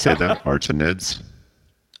 How do you say that? Arachnids?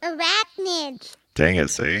 Arachnids. Dang it,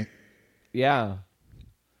 see? Yeah.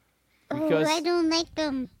 Because Oh, I don't like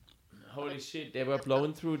them. holy shit, they were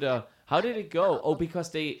blown through the. How did it go? Oh, because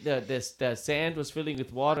the sand was filling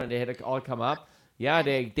with water and they had to all come up. Yeah,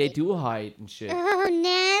 they do hide and shit. Oh,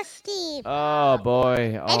 nasty. Oh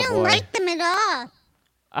boy. Oh I don't boy. like them at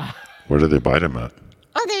all. Where did they bite him at?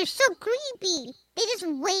 Oh, they're so creepy. They just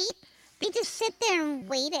wait. They just sit there and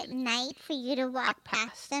wait at night for you to walk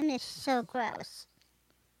past them. It's so gross.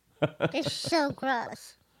 They're so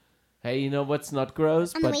gross. Hey, you know what's not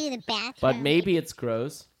gross? On the way to the bathroom. But maybe it's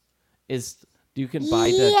gross. Is you can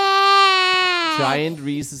buy the Yes! giant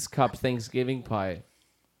Reese's Cup Thanksgiving pie.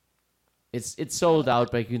 It's sold out,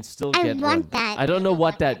 but you can still I get want one. that. I don't know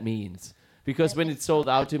what that means, because when it's sold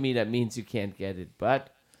out to me, that means you can't get it.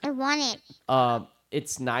 But I want it.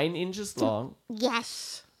 it's 9 inches long,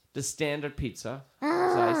 Yes. the standard pizza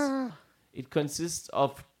Oh. size. It consists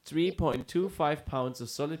of 3.25 pounds of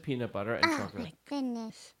solid peanut butter and Oh, chocolate, my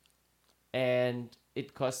goodness. and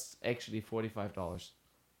it costs actually $45.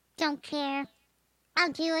 Don't care.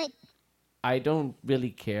 I'll do it. I don't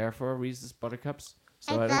really care for Reese's Buttercups,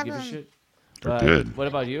 so I I don't love give a 'em. shit. They're But good. what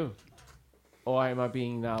about you? Or am I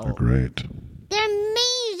being now? They're great. They're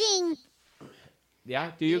amazing.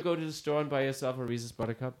 Yeah? Do you go to the store and buy yourself a Reese's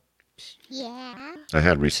Buttercup? Yeah. I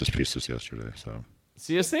had Reese's Pieces yesterday, so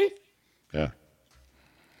Seriously? yeah.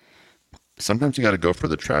 Sometimes you got to go for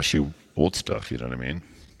the trashy old stuff, you know what I mean?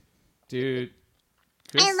 Dude.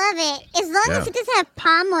 Chris, I love it. As long as Yeah. it doesn't have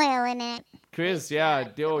palm oil in it. Chris, yeah.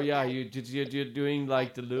 Oh, yeah. You're doing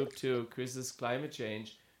like the loop to Chris's climate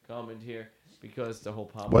change comment here, because the whole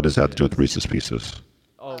palm What does oil that have to do with shit. Reese's Pieces?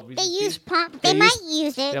 Oh, They Reese's use Pieces? palm. They might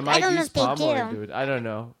use it. They I might don't know use if they palm do. oil, dude. I don't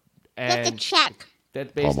know. You have to And check.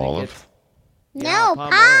 that Palm basically olive? gets- No, Yeah,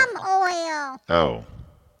 palm oil. Oh.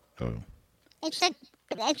 Oh. It's like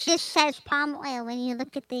it just says palm oil when you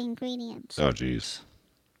look at the ingredients. Oh, geez.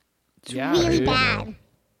 It's Yeah, really dude. bad.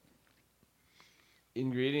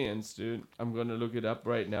 ingredients, dude. I'm gonna look it up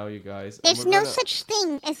right now, you guys. And There's we're no gonna- such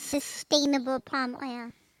thing as sustainable palm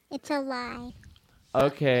oil. It's a lie.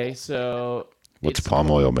 Okay, so What's palm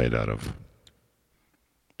oil made out of?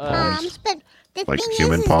 Palms, but the Like thing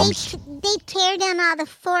human is palms? they tear down all the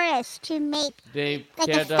forests to make they like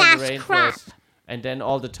tear a down fast the crop. rainforest, and then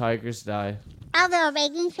all the tigers die. All the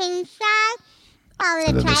orangutans die, all And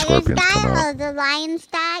the then the tigers scorpions die, come out. all the lions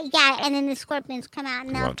die. Yeah, and then the scorpions come out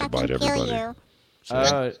and Come they'll out to fucking bite kill everybody. you.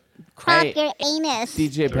 Hey, Crop your anus.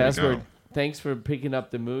 DJ There you Password, go. thanks for picking up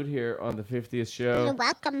the mood here on the 50th You're show.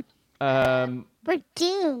 welcome. We're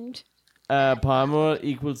doomed. Palm oil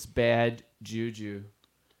equals bad juju.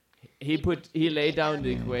 He laid down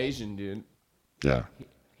the equation, dude. Yeah.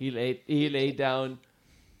 He laid down,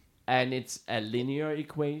 and it's a linear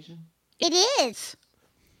equation. It is.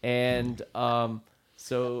 And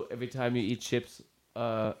so every time you eat chips,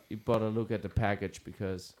 you better look at the package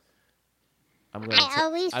because I'm gonna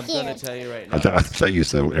tell you right now. I thought you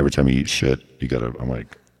said every time you eat shit, you gotta. I'm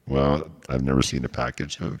like, well, I've never seen a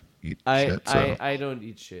package of shit. So. I don't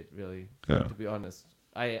eat shit really. Yeah. To be honest,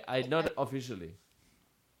 I not officially,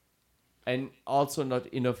 and also not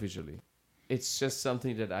unofficially. It's just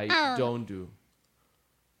something that I don't do.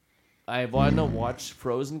 I wanna watch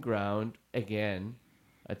Frozen Ground again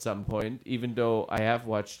at some point, even though I have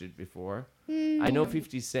watched it before. I know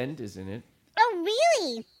 50 Cent is in it. Oh,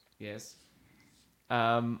 really? Yes.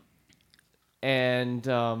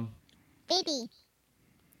 Baby.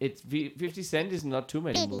 It's 50 Cent is not too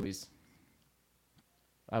many movies.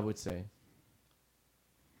 I would say.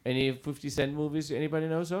 Any 50 Cent movies anybody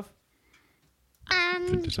knows of?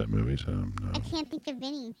 50 Cent movies? No. I can't think of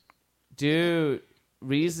any. Dude,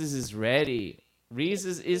 Reese's is ready.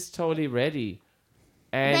 Reese's is totally ready.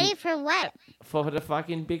 And Ready for what? for the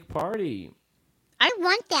fucking big party. I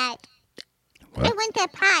want that. What? I want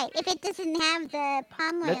that pie. If it doesn't have the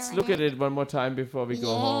palm oil. Let's look at it one more time before we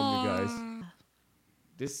go home, you guys.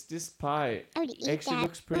 This pie I would eat actually that.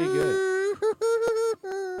 looks pretty good.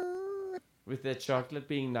 With the chocolate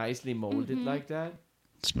being nicely molded like that.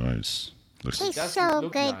 It's nice. Looks Tastes Doesn't so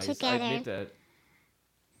look good nice, together. I admit that.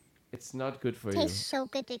 It's not good for Tastes you. so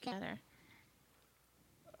good together.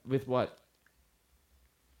 With what?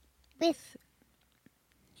 With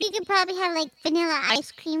you could probably have like vanilla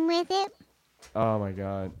ice cream with it. Oh my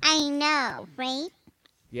god. I know, right?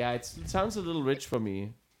 Yeah, it sounds a little rich for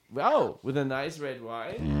me. Oh, with a nice red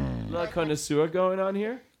wine. A little connoisseur going on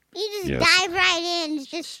here. You just Yes. dive right in and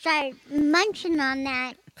just start munching on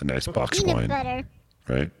that a nice box peanut wine, butter.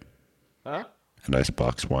 right? Huh? A nice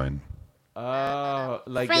box wine. Oh,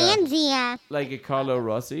 like Franzia. a Carlo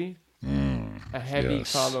Rossi. A heavy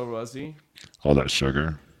yes. Carlo Rossi. All that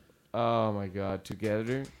sugar. Oh my god,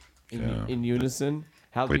 together Yeah. in unison.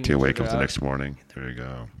 Helping Wait till you each wake up other the out. next morning. There you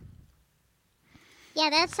go. Yeah,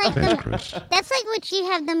 that's like Thanks, Chris. that's like what you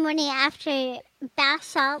have the morning after bath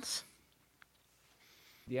salts.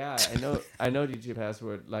 Yeah, I know DJ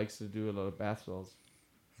Password likes to do a lot of bath salts.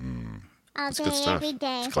 All It's day, good stuff. every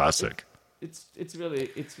day. It's classic. It's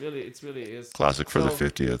really is Classic for the So-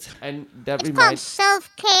 50th. And that It's called reminds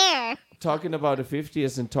self-care. talking about the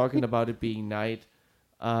 50th and talking about it being night.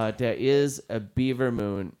 There is a beaver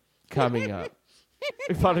moon coming up.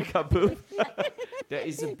 Buttercup Booth. There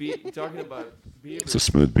is talking about beaver. It's a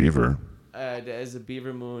smooth beaver. There is a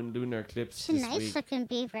beaver moon lunar eclipse It's a this nice week. looking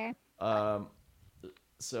beaver.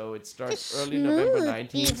 So it starts It's early November smooth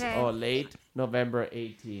 19th beaver. or late November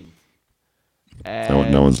 18th. No,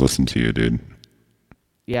 And no one's listening to you, dude.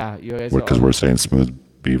 yeah, you guys Because are we're saying smooth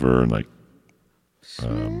beaver and like.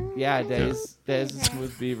 yeah, there's a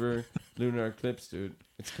smooth beaver lunar eclipse, dude.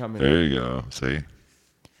 It's coming. There you go. See?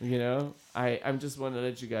 You know, I'm just want to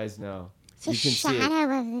let you guys know. It's a You can see it.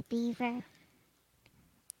 shadow of the beaver.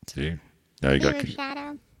 See? Now you got Beaver to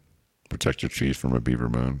shadow. protect your trees from a beaver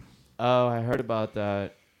moon. Oh, I heard about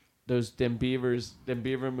that. Them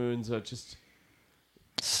beaver moons are just.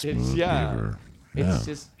 Smooth yeah. beaver. It's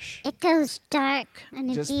Yeah. just It goes dark on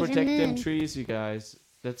a just beaver protect moon. them trees, you guys.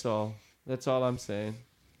 That's all. That's all I'm saying.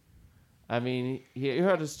 I mean, you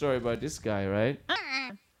heard a story about this guy, right?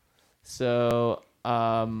 So,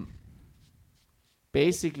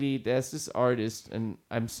 basically, there's this artist, and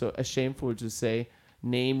I'm so ashameful to say,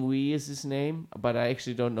 Name We is his name, but I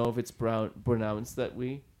actually don't know if it's pronounced that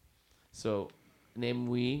way. So, Name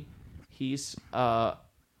We, he's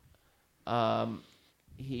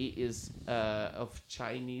he is of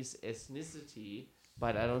Chinese ethnicity,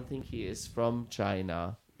 but I don't think he is from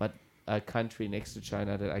China, but a country next to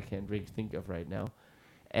China that I can't really think of right now.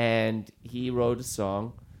 And he wrote a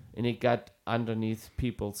song, and it got underneath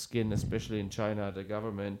people's skin, especially in China, the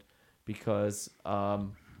government, because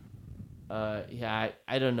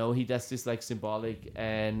I don't know. He does this like symbolic.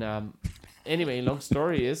 And anyway, long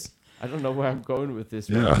story is, I don't know where I'm going with this.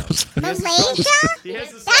 Yeah. Malaysia? That's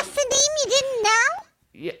the name you didn't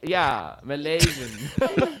know? Yeah, Malaysian.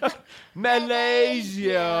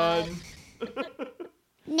 Malaysian.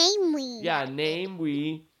 Name we. Yeah, name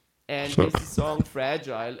we. And So- this song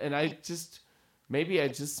Fragile. And I just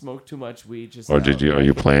smoked too much weed just Or now. are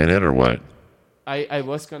you playing it or what? I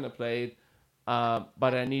was going to play it,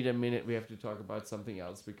 but I need a minute. We have to talk about something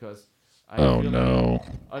else because I Oh, feel no.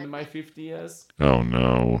 like on my 50th, Oh,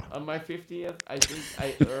 no. on my 50th, I think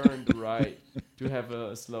I earned the right to have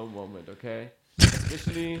a slow moment, okay?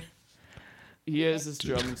 Especially, here's this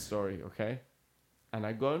German story, okay? And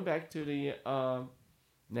I'm going back to the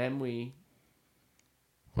Namwi.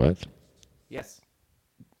 What? Yes.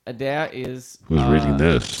 There is... Who's reading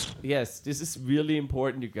this? Yes, this is really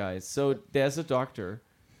important, you guys. So there's a doctor.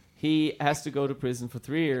 He has to go to prison for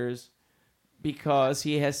 3 years because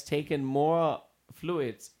he has taken more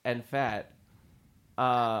fluids and fat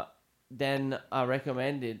than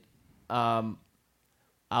recommended out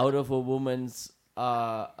of a woman's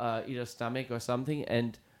either stomach or something,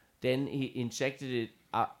 and then he injected it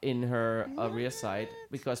in her rear side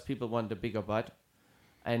because people want a bigger butt,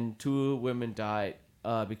 and 2 women died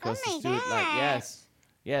because this dude, yes,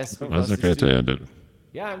 because That's this okay to dude- end it.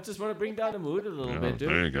 Yeah, I just want to bring down the mood a little Yeah, bit, dude.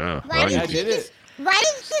 there you go. Why I did it. Why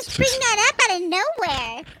did you just bring that up out of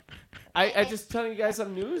nowhere? I just telling you guys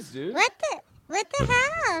some news, dude. What the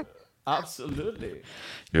hell? Absolutely.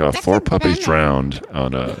 Yeah, 4 puppies drowned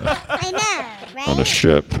on I a know, right? on a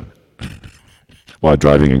ship while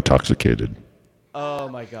driving intoxicated. Oh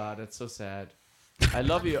my god, that's so sad. I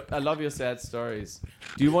love your sad stories.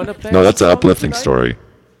 Do you want to play? No, that's an song uplifting tonight? story.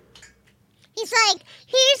 He's like,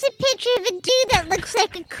 here's a picture of a dude that looks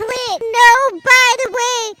like a clit. No, by the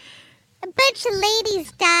way, a bunch of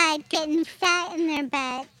ladies died getting fat in their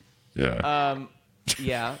butt. Yeah.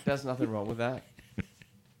 Yeah, there's nothing wrong with that.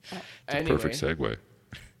 It's a perfect segue.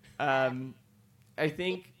 I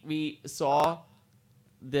think we saw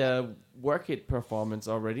the Work It performance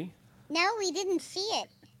already. No, we didn't see it.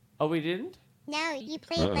 Oh, we didn't? No, you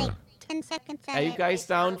played like 10 seconds of Are you it. guys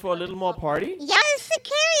down for a little more party? Yeah, it's the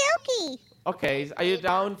karaoke. Okay, are you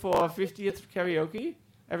down for 50th karaoke,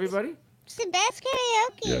 everybody? It's the best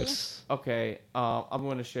karaoke. Yes. Okay, I'm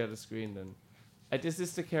going to share the screen then. This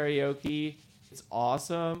is the karaoke. It's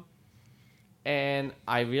awesome. And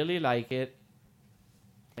I really like it.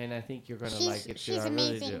 And I think you're going to like it too. She's I really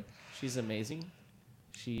amazing. do. She's amazing.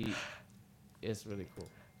 She is really cool.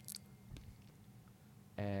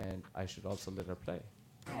 And I should also let her play.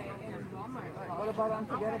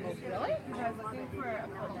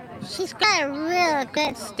 She's got a real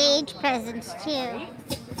good stage presence too.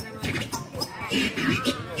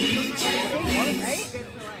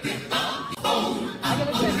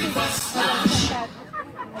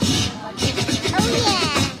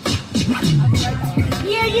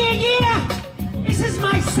 Yeah. This is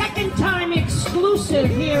my second time exclusive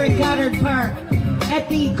here at Goddard Park at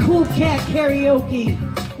the Cool Cat Karaoke.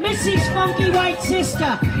 Missy's funky white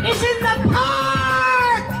sister is in the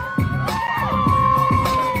park!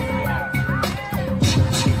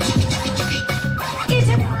 Is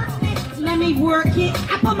it worth it? Let me work it.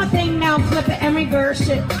 I put my thing down, flip it, and reverse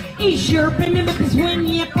it. He's chirping me with his wind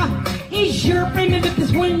yip. He's chirping me with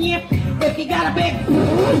his wind yip. If you got a big,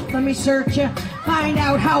 let me search ya. Find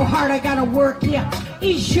out how hard I gotta work ya.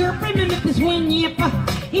 He's chirping me with his wind yip.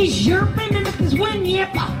 He's chirping me with his wind yip.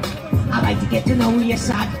 I like to get to know ya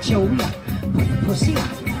so I can show ya. Put the pussy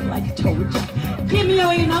on ya like I told ya. Give me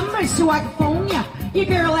all your numbers so I can phone ya. Your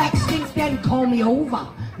girl acts stink dead and call me over.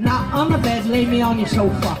 Not on the bed, lay me on your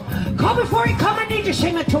sofa. Call before you come, I need you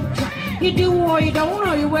sing a tocha. You do or you don't,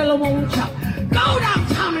 or you will or won't ya. Go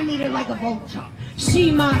downtown and eat it like a vulture.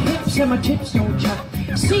 See my hips and my tits, don't ya?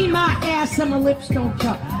 See my ass and my lips, don't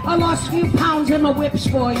ya? I lost a few pounds in my whips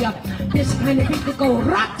for ya. This kind of beat that go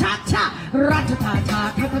rat-ta-ta,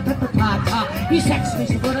 rat-ta-ta-ta, ta-ta-ta-ta-ta. You sex me,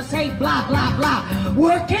 so what I say, blah, blah, blah.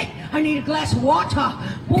 Work it, I need a glass of water.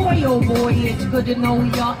 Boy, oh boy, it's good to know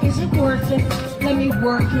ya. Is it worth it? Let me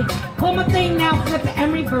work it. Pull my thing now, flip it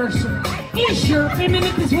and reverse it. He's chirping me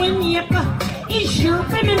with his wind yip. He's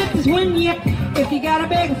chirping me with his wind yip. If you got a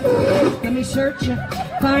big, let me search ya.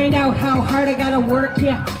 Find out how hard I gotta work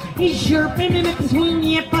ya. He's chirping me with his wind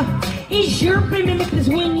yip. He's chirping me with his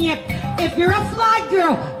wind yip. If you're a fly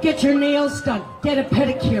girl, get your nails done. Get a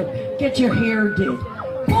pedicure. Get your hair did.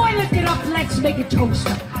 Boy, lift it up, let's make a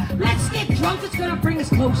toaster. Let's get drunk, it's gonna bring us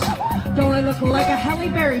closer. Don't I look like a Halle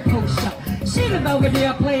Berry poster? See the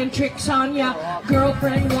Belvedere playing tricks on ya.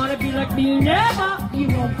 Girlfriend wanna be like me? Never. You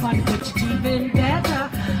won't find a bitch even better.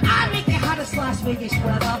 I make it hot as Las Vegas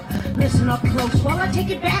weather. Listen up close while I take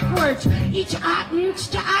it backwards. Each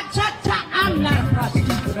I'm not a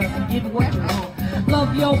prostitute, but I give what you want.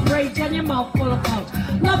 Love your braids and your mouth full of pumps.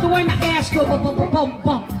 Love the way my ass go bump bump bump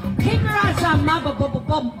bump. Keep your eyes on my bump bump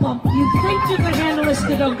bump bump. You think you can handle this?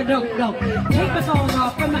 Dunk dunk dunk. Take my phone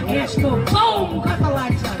off and my ass go boom. Cut the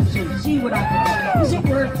lights on. So see what I can do. Is it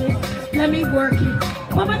worth it? Let me work it.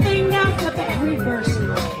 Put my thing down, flip it and reverse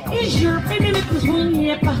it. Is your opinion if this win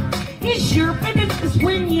yip? Is your opinion if this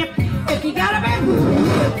win yip? If you got a bad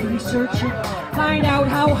research it. Find out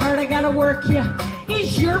how hard I gotta work you.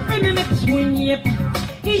 Is your opinion if this win yip?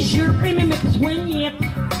 Is your opinion if this win yip?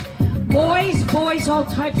 Boys, boys, all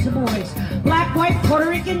types of boys. Black, white, Puerto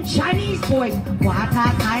Rican, Chinese boys. Why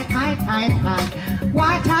tie, tie, tie, tie, tie.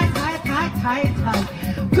 Why tie, tie, tie, tie, tie.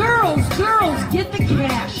 Girls, girls, get the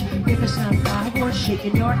cash. If it's not 5 or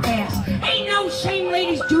shaking your ass. Ain't no shame,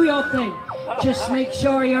 ladies, do your thing. Just make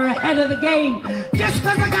sure you're ahead of the game. Just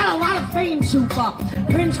cause I got a lot of fame, super.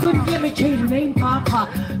 Prince couldn't give me change your name, Papa.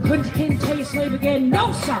 Couldn't tell you slave again,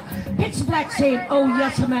 no sir. It's black saying, oh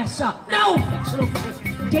yes, a mess up. No,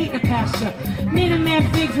 dating a pastor.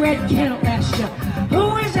 Minuteman, big red can't last you.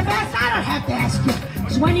 Who is the best? I don't have to ask you.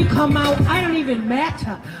 Cause when you come out, I don't even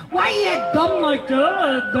matter. Why you act dumb like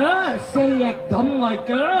duh? Say you act dumb like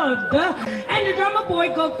duh. And the drummer boy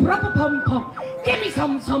go pum pum pum. Give me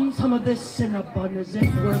some of this cinnabon. Is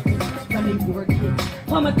it worth it? Let me work it.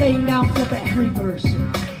 Plumb a thing down, flip it and reverse it.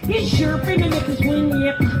 Is your opinion if it's win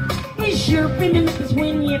yip? Is your opinion if it's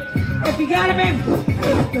win yip? If you got a bad,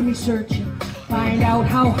 let me search it. Find out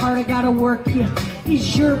how hard I gotta work you.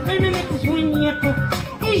 Is your opinion if it's win yip?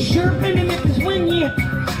 Is your opinion if it's win yip?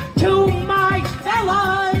 To my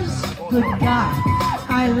fellas, good God,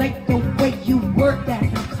 I like the way you work that.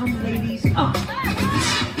 Now come ladies up. And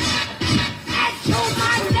to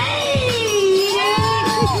my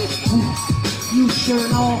ladies, you sure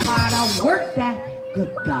know how to work that.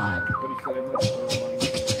 Good God.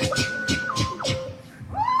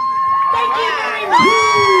 Thank you very much.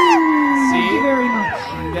 Thank you very much.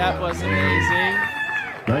 That was amazing.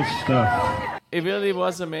 Nice stuff. It really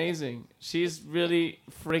was amazing. She's really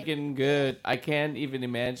freaking good. I can't even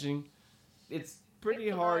imagine. It's pretty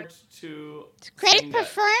hard to. It's great sing that.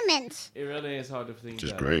 performance. It really is hard to sing.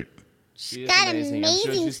 Just that. great. She is got amazing. I'm sure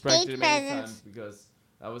amazing she's practiced stage it many presence. times because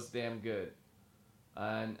that was damn good.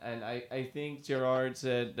 And I think Gerard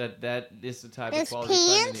said that is the type Those of quality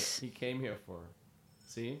fun pants? he came here for.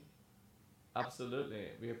 See? Absolutely.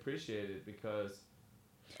 We appreciate it because.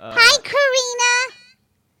 Hi, Karina.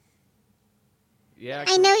 Yeah,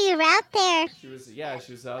 I know you're out there. She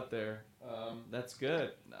was out there. That's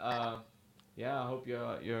good. Yeah, I hope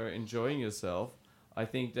you're enjoying yourself. I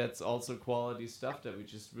think that's also quality stuff that we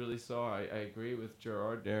just really saw. I agree with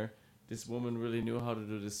Gerard there. This woman really knew how to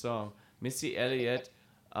do this song. Missy Elliott,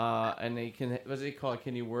 and they can, what's it called?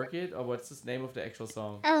 Can You Work It? Or what's the name of the actual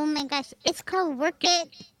song? Oh my gosh, it's called Work It.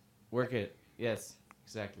 Work It. Yes,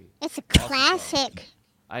 exactly. It's a Awesome classic. song.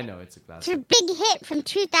 I know it's a It's classic. a big hit from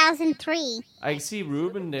 2003. I see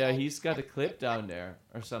Ruben there. He's got a clip down there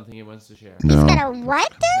or something he wants to share. No. He's got a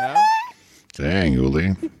what? Yeah? Dang,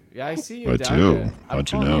 Uli. Yeah, I see you I down do. there. I'm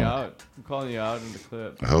How'd you calling know? you out. I'm calling you out in the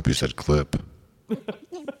clip. I hope you said clip.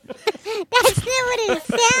 That's not what it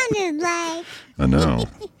sounded like. I know.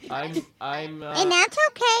 I'm. And that's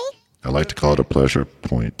okay. I like to call it a pleasure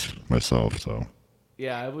point myself, so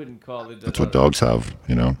Yeah, I wouldn't call it. that's what dogs have,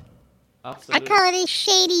 you know? I Absolutely. call it a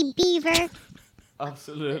shady beaver.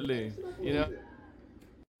 Absolutely. You know.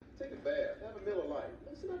 Take a bath. Have a Miller Lite.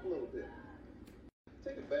 Listen up a little bit.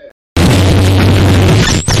 Take a bath.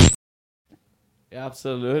 Yeah,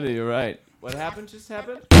 absolutely. You're right. What happened? Just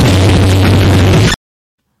happened.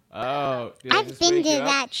 Oh, did I I've just been wake to you up?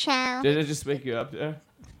 that show. Did I just wake you up there?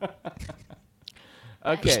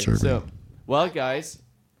 Okay, Disturbing. so, well, guys,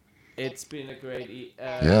 it's been a great.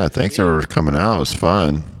 Yeah, thanks for coming out. It was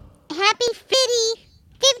fun. Happy 50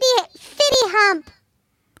 hump.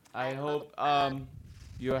 I hope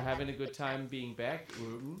you're having a good time being back,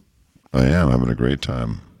 Ruben. I am having a great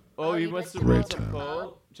time. Oh, he wants to roll Great some time.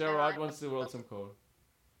 coal. Gerard wants to roll some coal,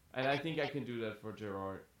 and I think I can do that for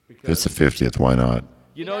Gerard because It's the 50th. Why not?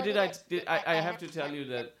 you know, I have to tell you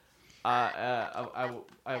that I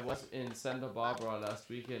was in Santa Barbara last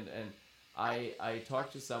weekend and I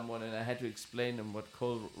talked to someone and I had to explain them what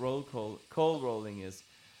coal rolling is,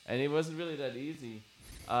 and it wasn't really that easy,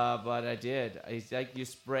 but I did. It's like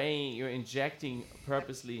you're injecting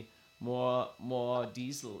purposely more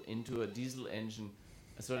diesel into a diesel engine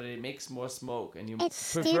so that it makes more smoke, and you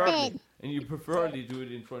It's preferably stupid. do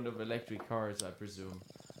it in front of electric cars, I presume.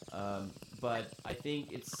 But I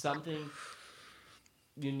think it's something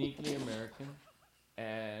uniquely American,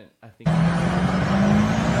 and I think.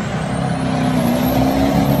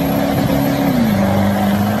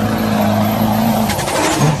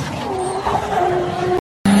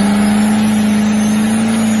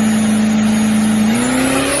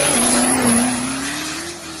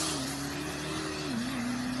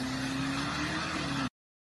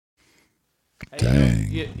 Dang.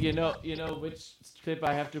 You know which clip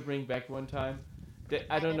I have to bring back one time?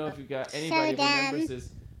 I don't know if you got anybody remembers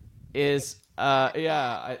this.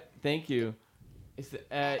 Thank you.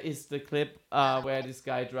 Is the clip where this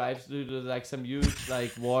guy drives through like some huge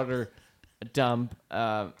like water dump.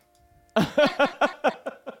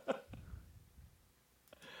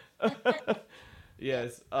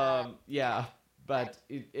 Yes. Yeah. But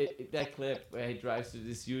that clip where he drives through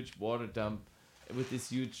this huge water dump with this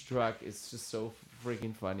huge truck is just so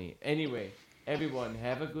freaking funny. Anyway, everyone,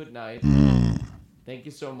 have a good night. Thank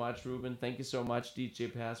you so much, Ruben. Thank you so much,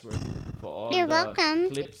 DJ Password, for all the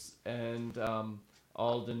clips and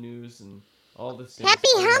all the news and all the things. Happy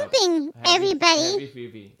humping, everybody. Happy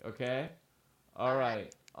Fifi, okay? All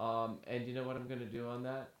right. And you know what I'm gonna do on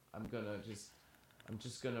that? I'm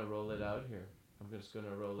just gonna roll it out here. I'm just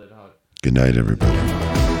gonna roll it out. Good night, everybody.